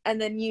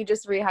then you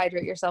just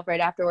rehydrate yourself right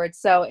afterwards,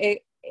 so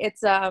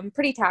it's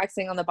pretty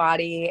taxing on the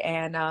body,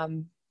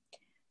 and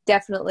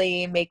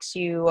definitely makes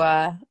you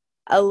a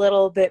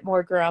little bit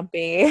more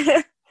grumpy.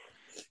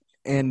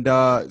 And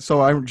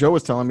so Joe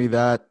was telling me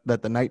that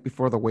the night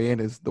before the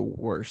weigh-in is the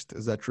worst.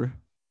 Is that true?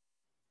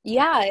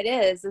 Yeah, it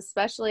is,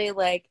 especially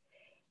like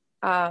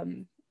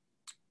um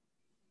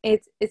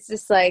it's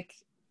just like,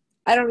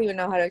 I don't even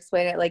know how to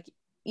explain it. Like,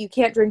 you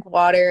can't drink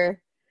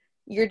water.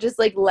 You're just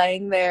like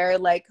laying there,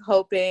 like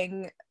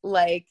hoping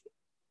like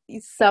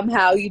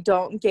somehow you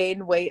don't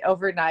gain weight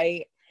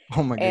overnight.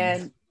 Oh my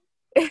goodness.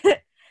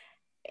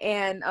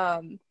 And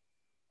and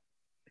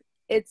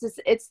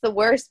it's the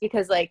worst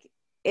because like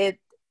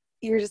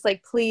you're just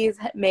like, please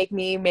make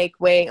me make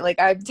weight. Like,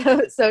 I'm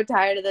so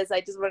tired of this. I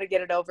just want to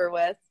get it over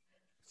with.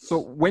 So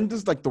when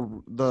does like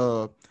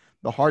the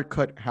hard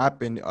cut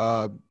happen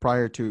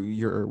prior to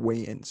your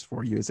weigh-ins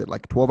for you? Is it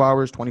like 12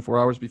 hours, 24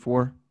 hours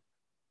before?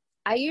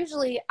 I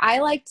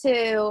like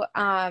to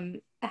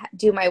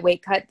do my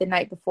weight cut the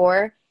night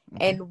before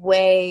and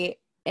weigh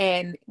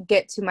and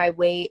get to my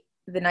weight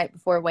the night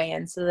before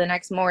weigh-in. So the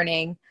next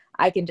morning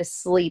I can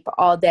just sleep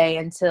all day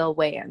until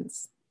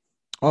weigh-ins.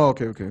 Oh,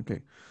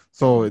 okay.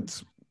 So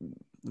it's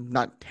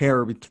not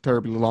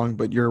terribly long,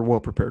 but you're well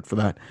prepared for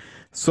that.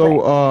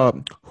 So,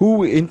 Right.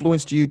 Who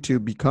influenced you to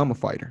become a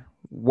fighter?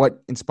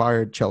 What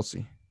inspired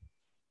Chelsea?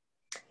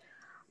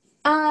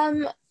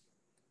 Um,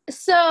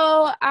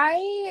 so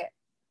I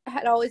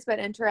had always been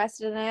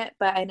interested in it,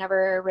 but I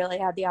never really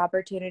had the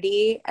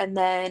opportunity. And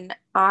then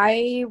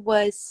I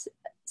was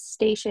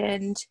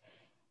stationed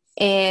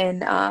in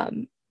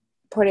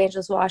Port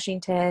Angeles,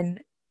 Washington,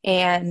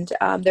 and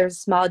there was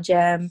a small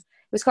gym.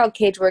 It was called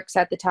Cageworks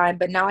at the time,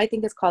 but now I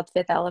think it's called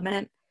Fifth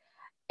Element.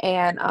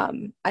 And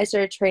I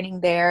started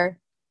training there,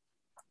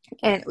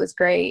 and it was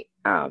great.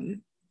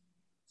 And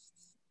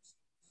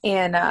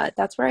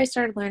that's where I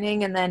started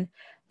learning. And then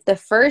the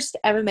first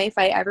MMA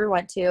fight I ever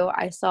went to,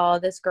 I saw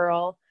this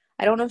girl.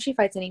 I don't know if she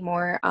fights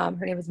anymore.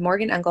 Her name is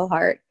Morgan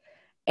Engelhart.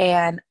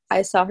 And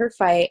I saw her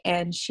fight,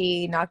 and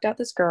she knocked out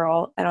this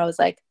girl. And I was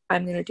like,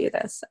 I'm going to do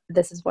this.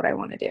 This is what I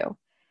want to do.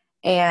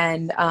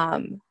 And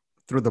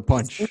Through the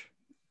punch.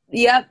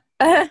 yep.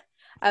 I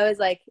was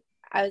like,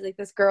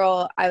 this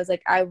girl. I was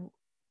like, I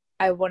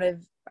want to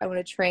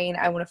train.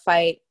 I want to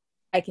fight.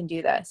 I can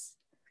do this.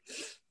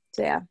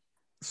 So yeah.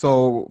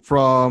 So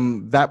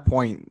from that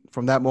point,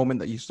 from that moment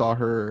that you saw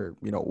her,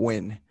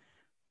 win,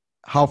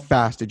 how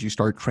fast did you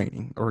start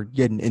training or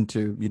getting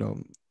into,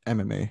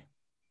 MMA?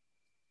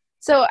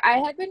 So I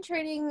had been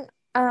training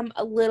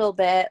a little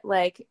bit.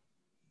 Like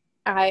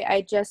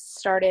I just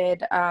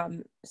started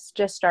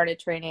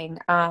training.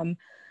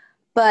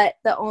 But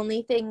the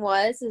only thing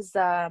is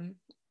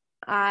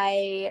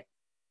I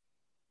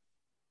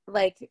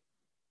like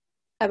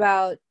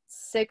about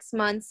 6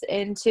 months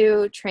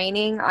into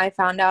training, I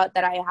found out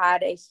that I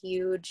had a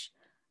huge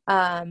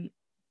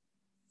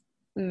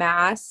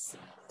mass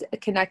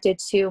connected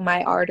to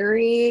my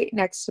artery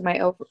next to my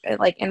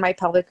in my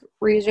pelvic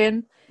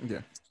region.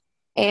 Yeah.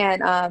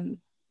 And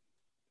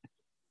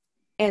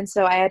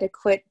so I had to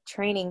quit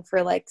training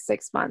for like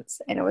 6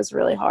 months, and it was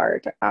really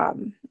hard.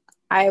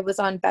 I was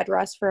on bed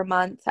rest for a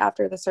month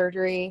after the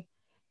surgery,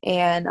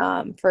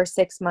 and for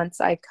 6 months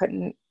I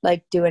couldn't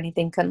like do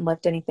anything, couldn't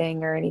lift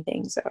anything or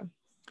anything. So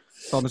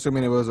I'm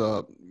assuming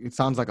it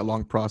sounds like a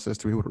long process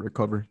to be able to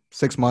recover.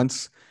 6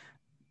 months.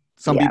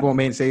 Some yeah. people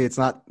may say it's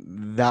not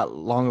that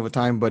long of a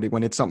time, but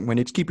when it's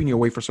keeping you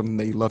away from something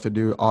that you love to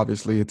do,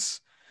 obviously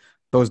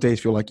those days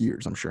feel like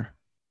years, I'm sure.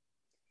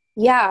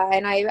 Yeah,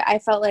 and I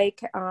felt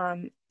like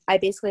I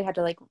basically had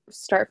to like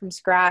start from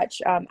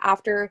scratch.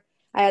 After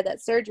I had that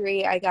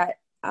surgery, I got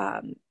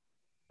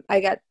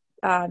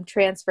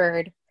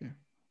transferred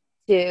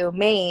to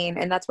Maine,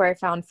 and that's where I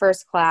found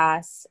First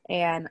Class,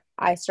 and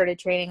I started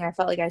training. I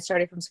felt like I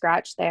started from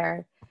scratch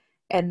there,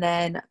 and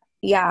then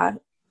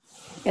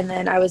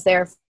I was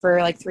there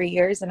for like 3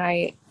 years, and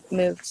I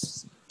moved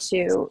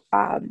to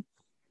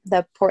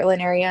the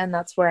Portland area, and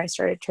that's where I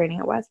started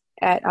training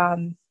at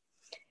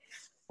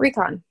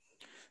Recon.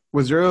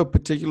 Was there a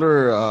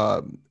particular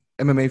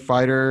MMA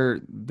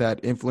fighter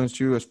that influenced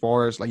you as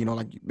far as like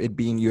it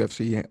being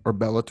UFC or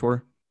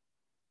Bellator?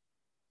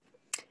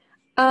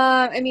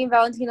 I mean,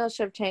 Valentino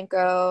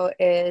Shevchenko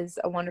is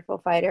a wonderful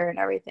fighter and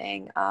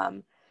everything.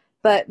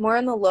 But more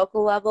on the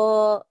local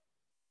level,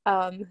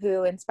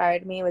 who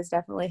inspired me was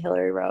definitely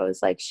Hillary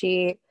Rose. Like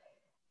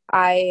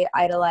I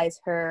idolize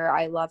her.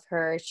 I love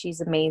her.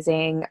 She's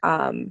amazing.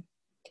 And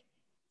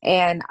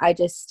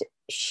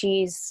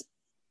she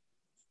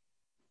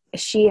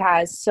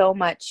has so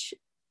much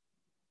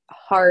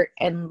heart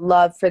and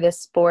love for this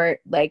sport.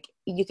 Like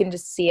you can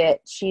just see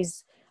it.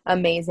 She's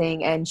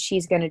amazing, and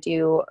she's going to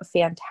do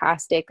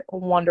fantastic,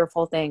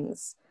 wonderful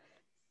things.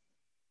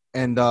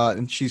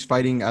 And she's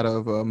fighting out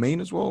of Maine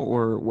as well,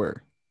 or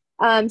where?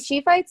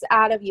 She fights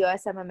out of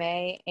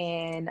USMMA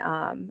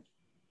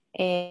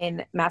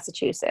in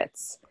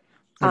Massachusetts.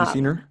 Have you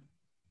seen her?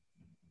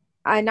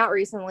 Not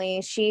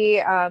recently.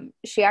 She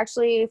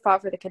actually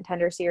fought for the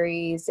Contender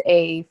Series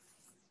a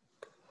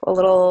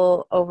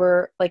little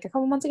over like a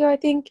couple months ago, I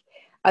think.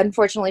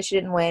 Unfortunately, she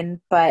didn't win,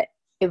 but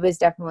it was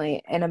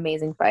definitely an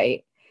amazing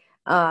fight.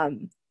 But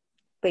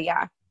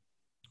yeah.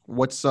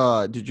 What's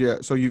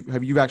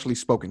you've actually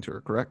spoken to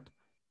her, correct?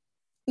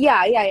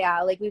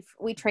 Yeah. Like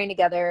we train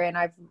together, and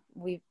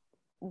we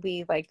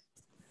like,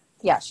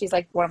 yeah, she's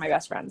like one of my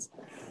best friends.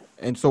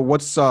 And so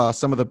what's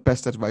some of the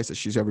best advice that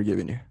she's ever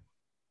given you?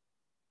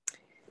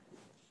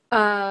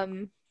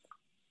 Some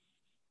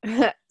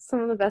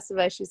of the best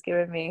advice she's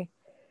given me.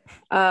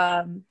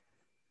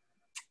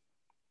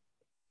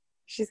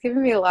 She's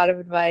given me a lot of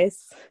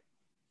advice.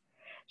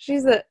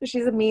 She's a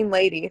mean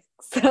lady.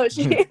 So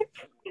she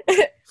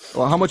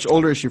Well, how much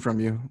older is she from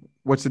you?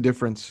 What's the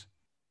difference?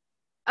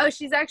 Oh,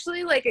 she's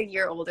actually like a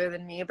year older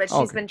than me, but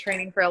she's been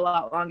training for a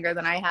lot longer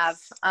than I have.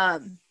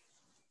 Some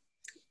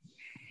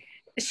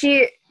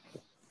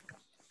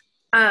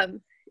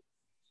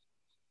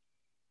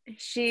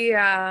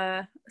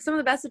of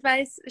the best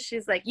advice,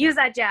 she's like, use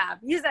that jab.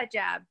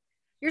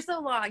 You're so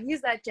long,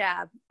 use that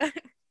jab.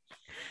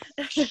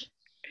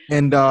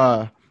 And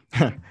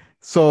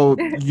so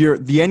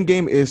the end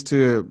game is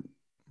to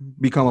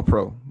become a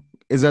pro.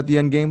 Is that the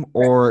end game,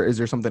 or is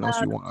there something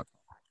else you want?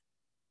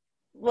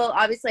 Well,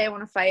 obviously I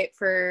want to fight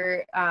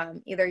for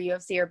either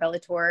UFC or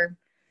Bellator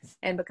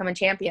and become a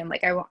champion.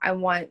 Like I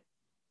want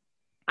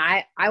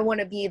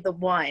to be the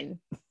one.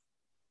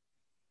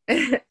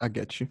 I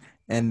get you.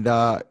 And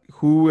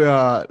who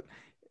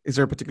is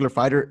there a particular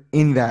fighter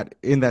in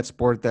that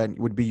sport that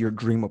would be your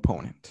dream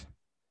opponent?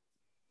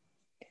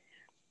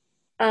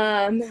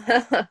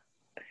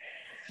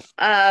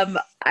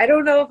 I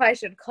don't know if I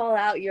should call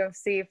out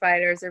UFC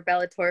fighters or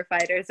Bellator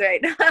fighters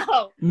right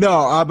now.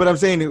 No, but I'm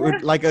saying it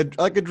would like a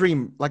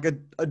dream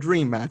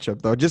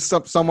matchup though. Just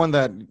someone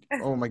that,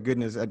 oh my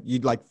goodness,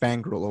 you'd like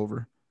fangirl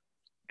over.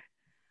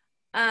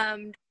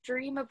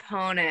 Dream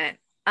opponent.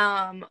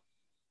 I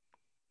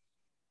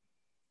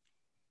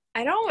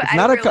don't really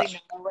know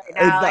right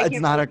now. It's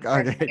not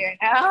okay.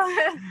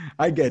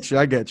 I get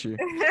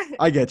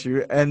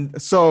you. And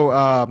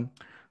so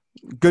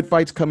good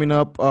fights coming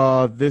up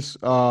these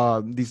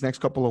next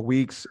couple of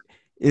weeks.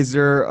 Is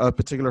there a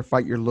particular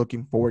fight you're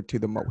looking forward to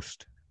the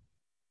most?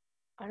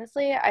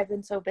 Honestly, I've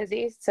been so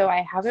busy, so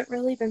I haven't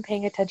really been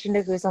paying attention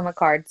to who's on the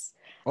cards.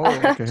 Oh,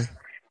 okay.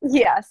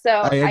 Yeah, so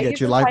I I get you.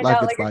 usually Life find life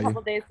out gets like a by you.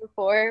 couple days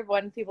before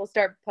when people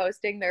start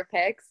posting their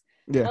picks.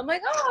 Yeah, I'm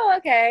like, oh,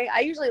 okay.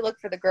 I usually look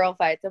for the girl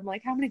fights. I'm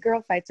like, how many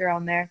girl fights are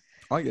on there?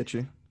 I get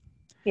you.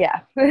 Yeah.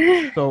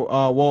 So,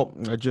 well,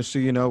 just so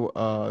you know,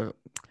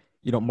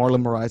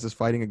 Marlon Moraes is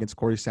fighting against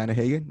Corey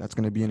Sandhagen. That's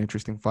going to be an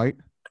interesting fight.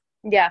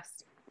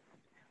 Yes.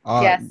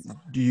 Uh, Yes.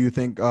 do you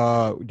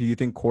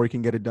think Corey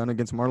can get it done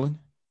against Marlon?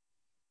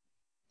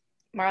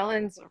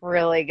 Marlon's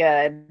really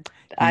good.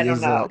 I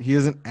don't know. He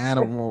is an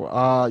animal.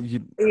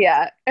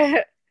 Yeah.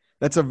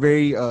 That's a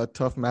very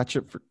tough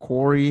matchup for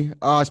Corey,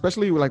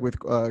 especially like with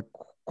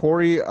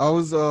Corey. I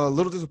was a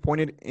little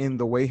disappointed in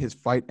the way his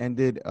fight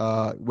ended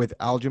with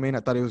Aljamain. I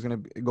thought it was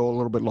going to go a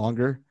little bit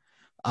longer.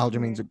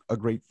 Aljamain's Mhm. a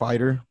great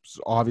fighter.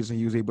 So obviously,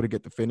 he was able to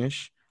get the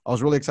finish. I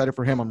was really excited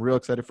for him. I'm real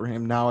excited for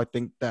him now. I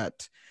think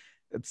that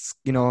it's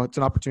an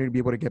opportunity to be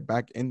able to get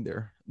back in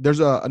there. There's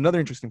another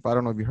interesting fight. I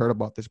don't know if you heard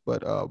about this,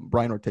 but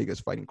Brian Ortega is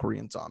fighting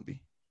Korean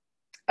Zombie.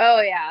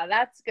 Oh yeah,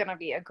 that's gonna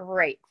be a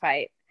great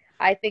fight.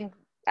 I think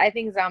I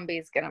think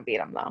Zombie's gonna beat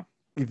him though.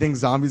 You think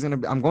Zombie's gonna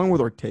be? I'm going with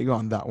Ortega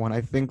on that one.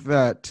 I think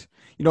that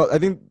I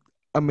think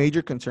a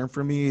major concern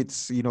for me it's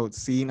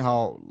seeing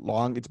how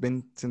long it's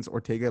been since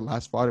Ortega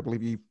last fought. I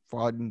believe he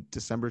fought in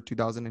December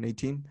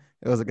 2018.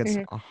 It was against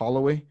Hmm.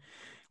 Holloway.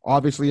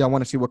 Obviously, I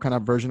want to see what kind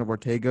of version of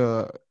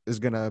Ortega is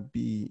gonna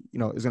be.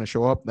 Is gonna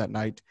show up that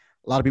night.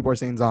 A lot of people are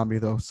saying Zombie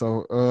though,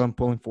 so I'm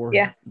pulling for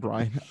Yeah.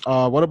 Brian.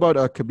 What about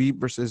Khabib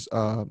versus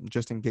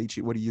Justin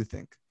Gaethje? What do you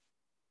think?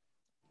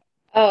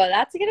 Oh,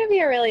 that's gonna be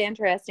a really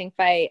interesting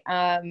fight.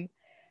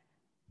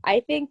 I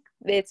think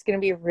it's gonna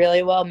be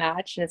really well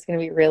matched and it's gonna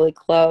be really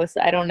close.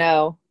 I don't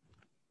know.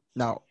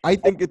 Now, I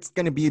think it's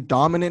going to be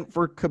dominant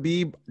for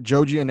Khabib.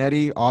 Joe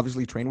Giannetti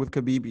obviously trained with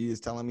Khabib. He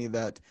is telling me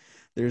that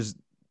there's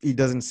he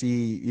doesn't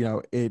see,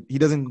 it. He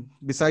doesn't,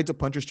 besides a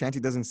puncher's chance,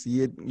 he doesn't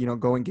see it,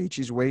 going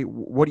Gaethje's way.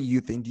 What do you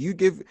think? Do you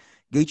give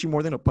Gaethje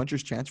more than a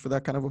puncher's chance for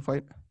that kind of a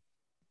fight?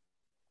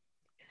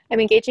 I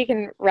mean, Gaethje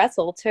can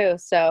wrestle too,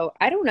 so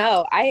I don't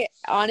know. I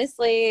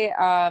honestly,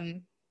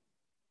 I'm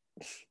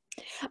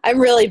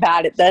really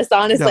bad at this.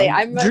 Honestly,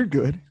 No, you're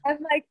good. I'm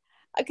like,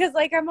 because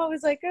like I'm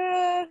always like,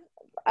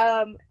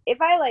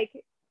 if I like,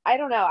 I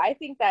don't know. I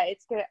think that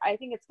it's gonna. I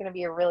think it's gonna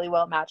be a really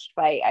well matched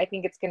fight. I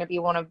think it's gonna be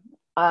one of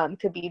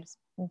Khabib's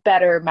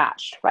better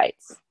matched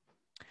fights.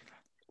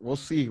 We'll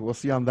see. We'll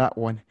see on that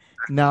one.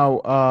 Now,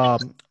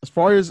 as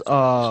far as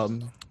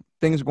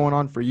things going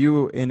on for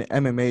you in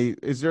MMA,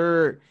 is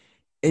there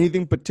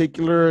anything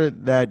particular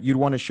that you'd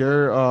want to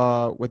share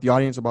with the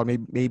audience about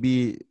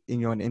maybe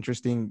an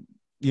interesting,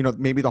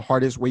 maybe the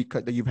hardest weight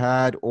cut that you've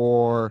had,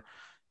 or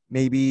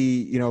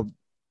maybe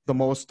the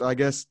most, I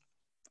guess,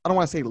 I don't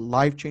want to say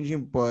life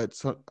changing,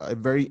 but a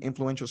very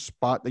influential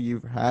spot that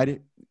you've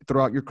had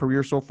throughout your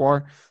career so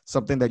far,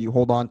 something that you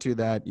hold on to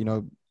that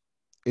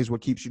is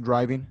what keeps you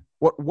driving.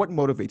 What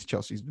motivates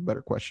Chelsea is the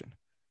better question.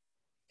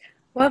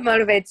 What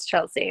motivates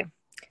Chelsea?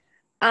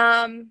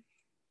 Um,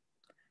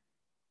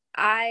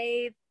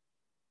 I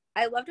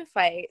I love to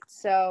fight,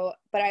 so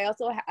but I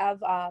also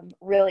have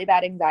really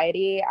bad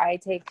anxiety. I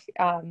take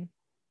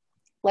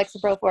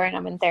Lexapro and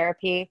I'm in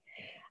therapy.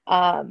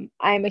 I'm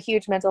a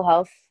huge mental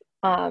health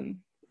um,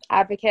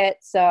 advocate,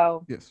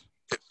 so Yes.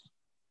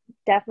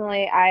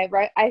 definitely I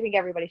think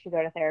everybody should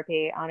go to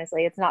therapy.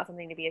 Honestly, it's not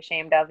something to be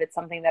ashamed of. It's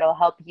something that'll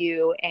help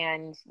you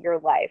and your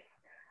life.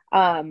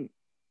 Um,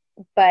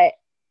 but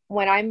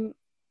when I'm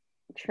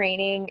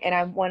training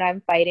and when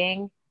I'm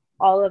fighting,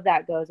 all of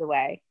that goes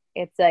away.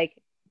 It's like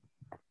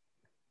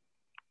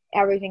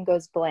everything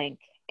goes blank,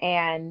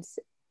 and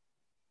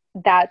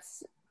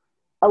that's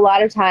a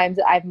lot of times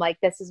I'm like,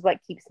 this is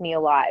what keeps me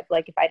alive.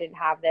 Like if I didn't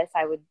have this,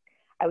 I would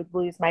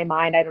lose my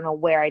mind. I don't know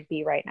where I'd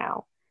be right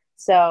now.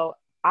 So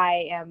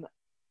I am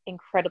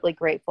incredibly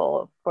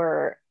grateful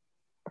for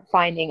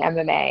finding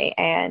MMA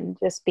and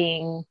just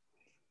being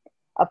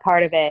a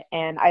part of it.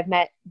 And I've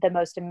met the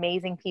most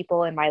amazing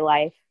people in my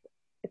life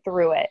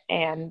through it.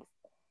 And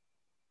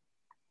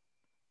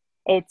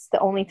it's the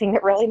only thing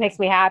that really makes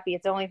me happy.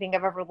 It's the only thing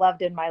I've ever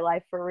loved in my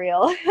life for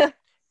real.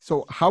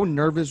 So, how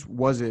nervous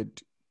was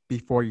it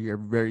before your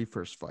very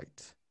first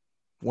fight?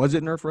 Was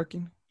it nerve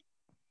wracking?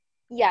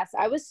 Yes,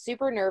 I was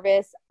super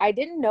nervous. I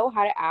didn't know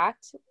how to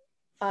act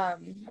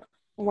um,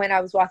 when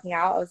I was walking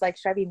out. I was like,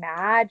 should I be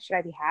mad? Should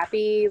I be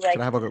happy? Should I Like,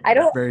 have a I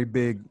don't, very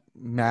big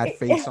mad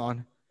face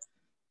on?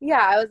 yeah,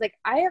 I was like,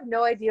 I have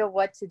no idea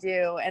what to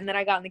do. And then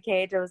I got in the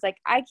cage. I was like,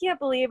 I can't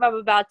believe I'm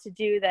about to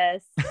do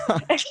this.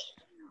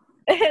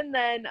 And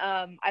then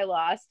I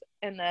lost.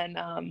 And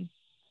then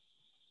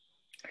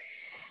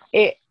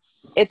it,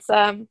 it's,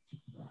 I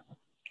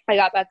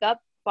got back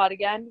up, fought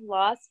again,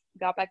 lost,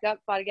 got back up,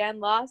 fought again,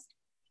 lost.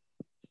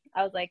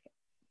 I was like,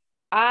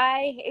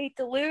 I hate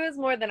to lose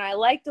more than I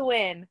like to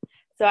win.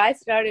 So I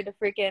started to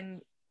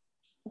freaking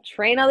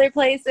train other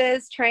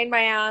places, train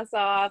my ass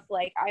off.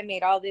 Like I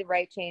made all the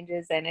right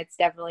changes and it's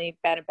definitely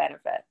been a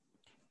benefit.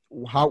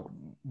 What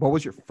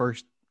was your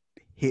first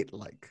hit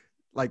like?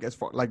 Like as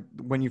far like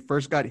when you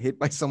first got hit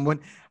by someone,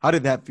 how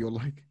did that feel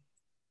like?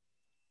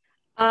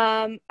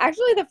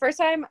 Actually, the first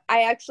time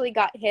I actually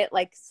got hit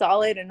like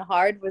solid and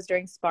hard was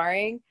during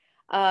sparring.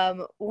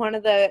 One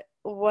of the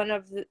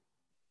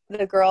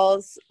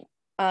girls,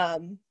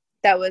 um,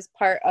 that was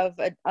part of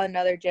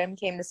another gym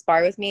came to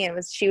spar with me,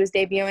 and she was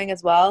debuting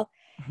as well,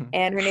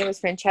 and her name was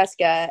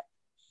Francesca,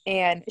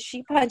 and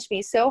she punched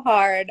me so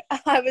hard.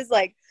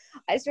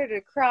 I started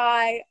to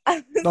cry.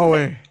 I was No like,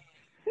 way.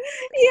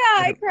 yeah,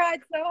 I I could, cried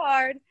so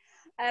hard,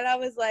 and I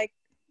was like,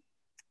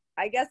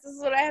 I guess this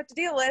is what I have to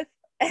deal with.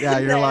 yeah,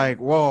 And you're then, like,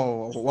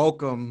 whoa,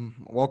 welcome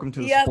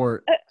to the yep,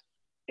 sport.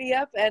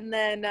 yep, and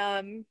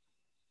then,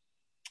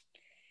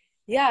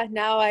 yeah,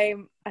 now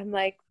I'm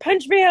like,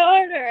 punch me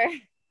harder.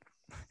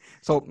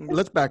 So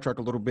let's backtrack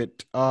a little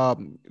bit.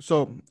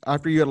 So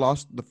after you had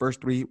lost the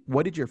first three,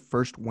 what did your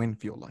first win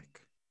feel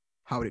like?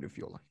 How did it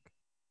feel like?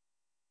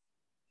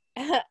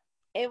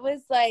 It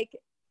was like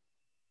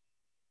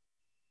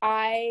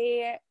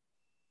I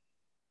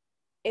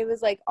it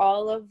was like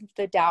all of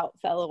the doubt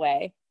fell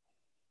away.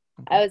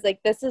 Okay. I was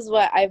like, this is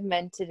what I've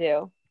meant to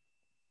do.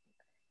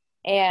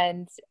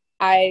 And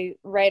I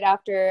right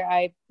after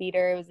I beat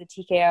her, it was a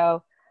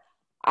TKO.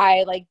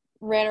 I like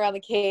ran around the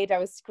cage. I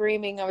was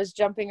screaming. I was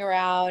jumping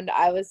around.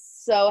 I was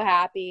so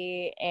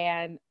happy.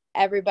 And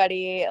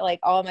everybody, like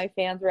all my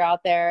fans were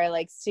out there,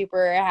 like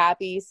super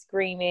happy,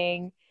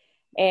 screaming.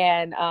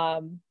 And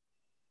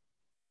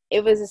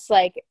it was just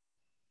like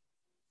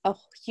a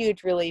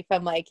huge relief.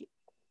 I'm like,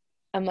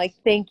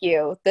 thank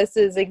you. This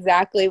is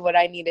exactly what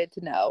I needed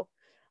to know.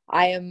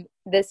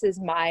 This is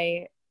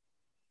my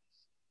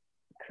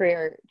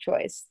career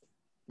choice.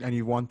 And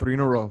you won three in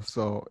a row,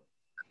 so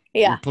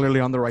you're Yeah. clearly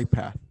on the right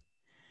path.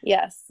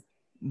 Yes.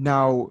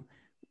 Now,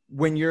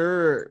 when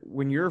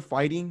you're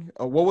fighting,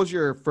 what was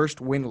your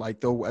first win like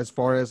though? As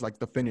far as like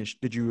the finish,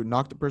 did you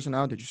knock the person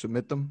out? Did you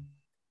submit them?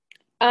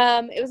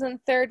 It was in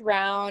the third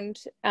round,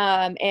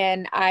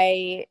 and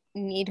I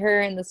kneed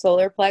her in the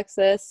solar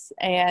plexus,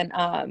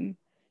 and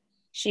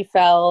she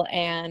fell,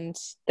 and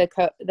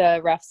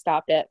the ref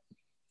stopped it.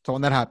 So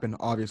when that happened,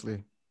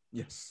 obviously,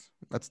 yes,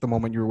 that's the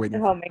moment you were waiting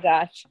Oh for. my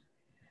gosh,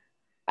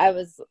 I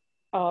was,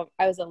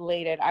 I was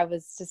elated. I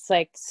was just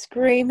like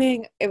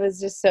screaming. It was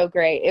just so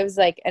great. It was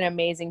like an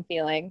amazing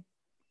feeling.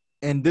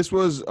 And this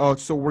was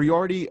so were you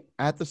already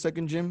at the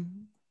second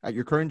gym at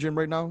your current gym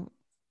right now?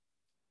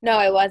 No,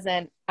 I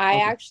wasn't. I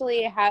Okay.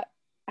 actually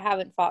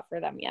haven't fought for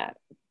them yet.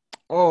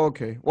 Oh,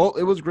 okay. Well,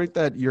 it was great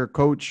that your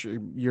coach,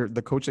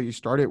 the coach that you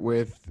started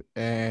with,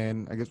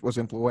 and I guess was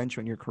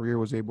influential in your career,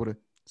 was able to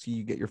see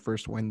you get your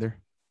first win there.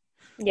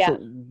 So, Yeah.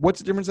 what's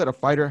the difference that a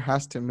fighter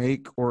has to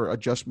make or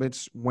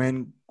adjustments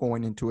when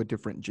going into a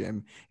different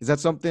gym? Is that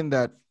something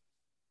that,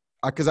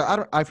 because I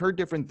don't, I've heard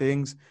different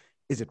things.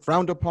 Is it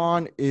frowned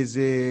upon? Is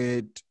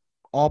it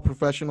all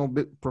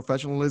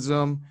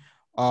professionalism?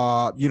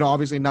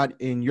 Obviously not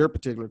in your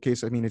particular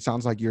case. I mean, it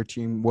sounds like your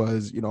team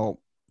was,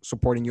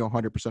 supporting you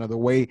 100% of the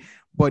way.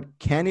 But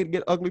can it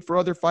get ugly for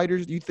other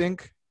fighters? Do you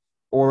think,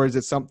 or is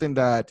it something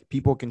that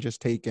people can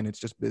just take and it's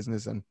just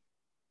business and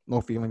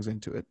no feelings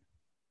into it?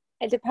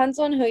 It depends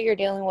on who you're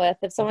dealing with.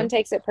 If Okay. someone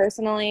takes it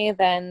personally,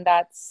 then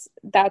that's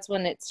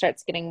when it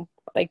starts getting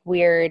like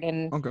weird,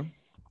 Okay.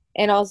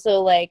 and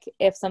also like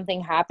if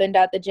something happened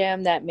at the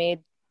gym that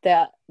made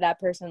that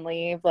person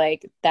leave,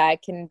 like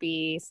that can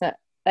be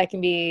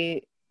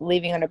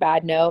leaving on a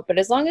bad note. But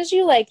as long as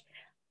you like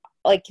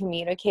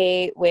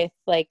communicate with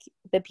like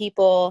the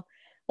people,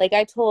 like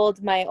I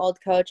told my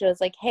old coach, I was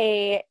like,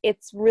 hey,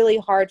 it's really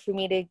hard for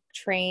me to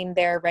train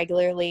there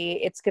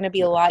regularly. It's going to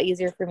be a Yeah. lot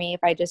easier for me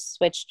if I just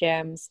switch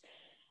gyms.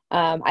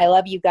 I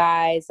love you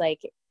guys.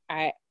 Like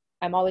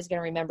I'm always going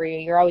to remember you.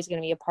 You're always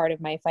going to be a part of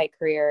my fight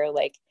career.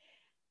 Like,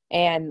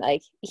 and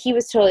like he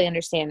was totally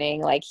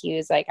understanding. Like he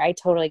was like, I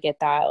totally get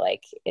that.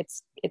 Like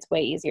it's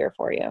way easier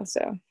for you.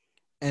 So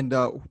And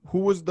who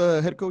was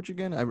the head coach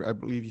again? I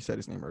believe you said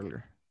his name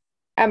earlier.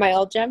 at my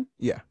old gym,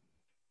 Yeah.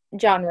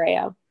 John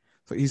Rayo.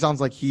 So he sounds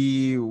like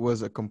he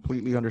was a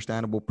completely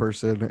understandable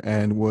person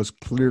and was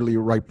clearly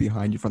right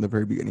behind you from the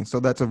very beginning. So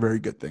that's a very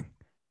good thing.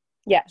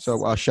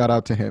 So Yes. shout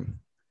out to him.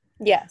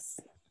 Yes.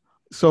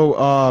 So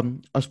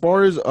as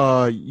far as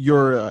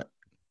your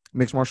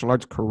mixed martial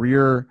arts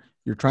career,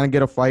 you're trying to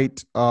get a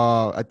fight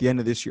at the end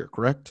of this year,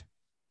 correct?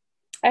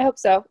 I hope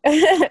so.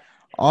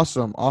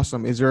 Awesome,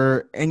 awesome. Is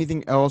there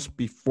anything else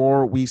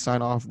before we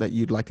sign off that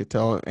you'd like to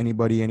tell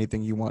anybody?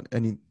 Anything you want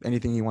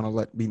to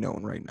let be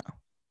known right now?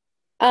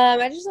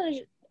 I just want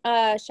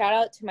to shout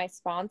out to my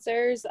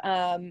sponsors.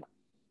 Battle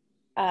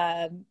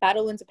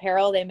Wounds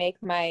Apparel, they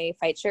make my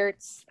fight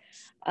shirts.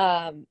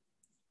 Um,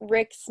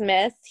 Rick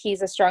Smith,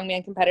 he's a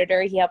strongman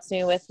competitor. He helps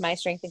me with my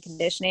strength and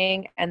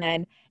conditioning. And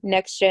then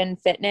Next Gen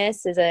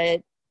Fitness is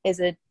a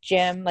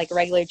gym, like a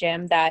regular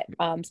gym that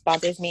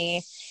sponsors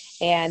me,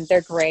 and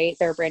they're great.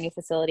 They're a brand new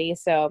facility.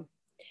 So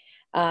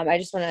I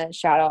just want to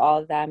shout out all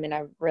of them, and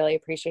I really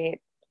appreciate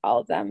all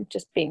of them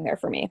just being there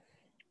for me.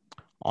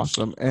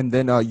 Awesome. And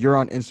then you're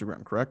on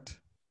Instagram, correct?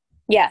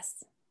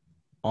 Yes.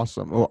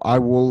 Awesome. Well, I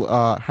will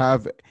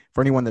have,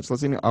 for anyone that's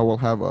listening, I will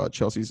have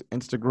Chelsea's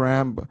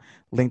Instagram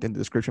linked in the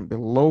description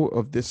below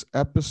of this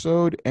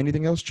episode.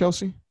 Anything else,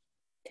 Chelsea?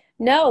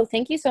 No,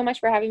 thank you so much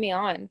for having me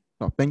on.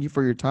 No, thank you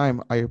for your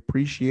time. I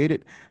appreciate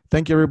it.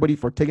 Thank you, everybody,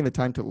 for taking the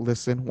time to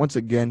listen. Once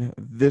again,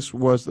 this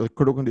was the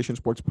Critical Condition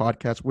Sports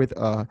Podcast with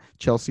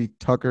Chelsea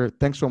Tucker.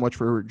 Thanks so much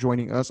for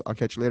joining us. I'll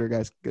catch you later,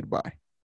 guys. Goodbye.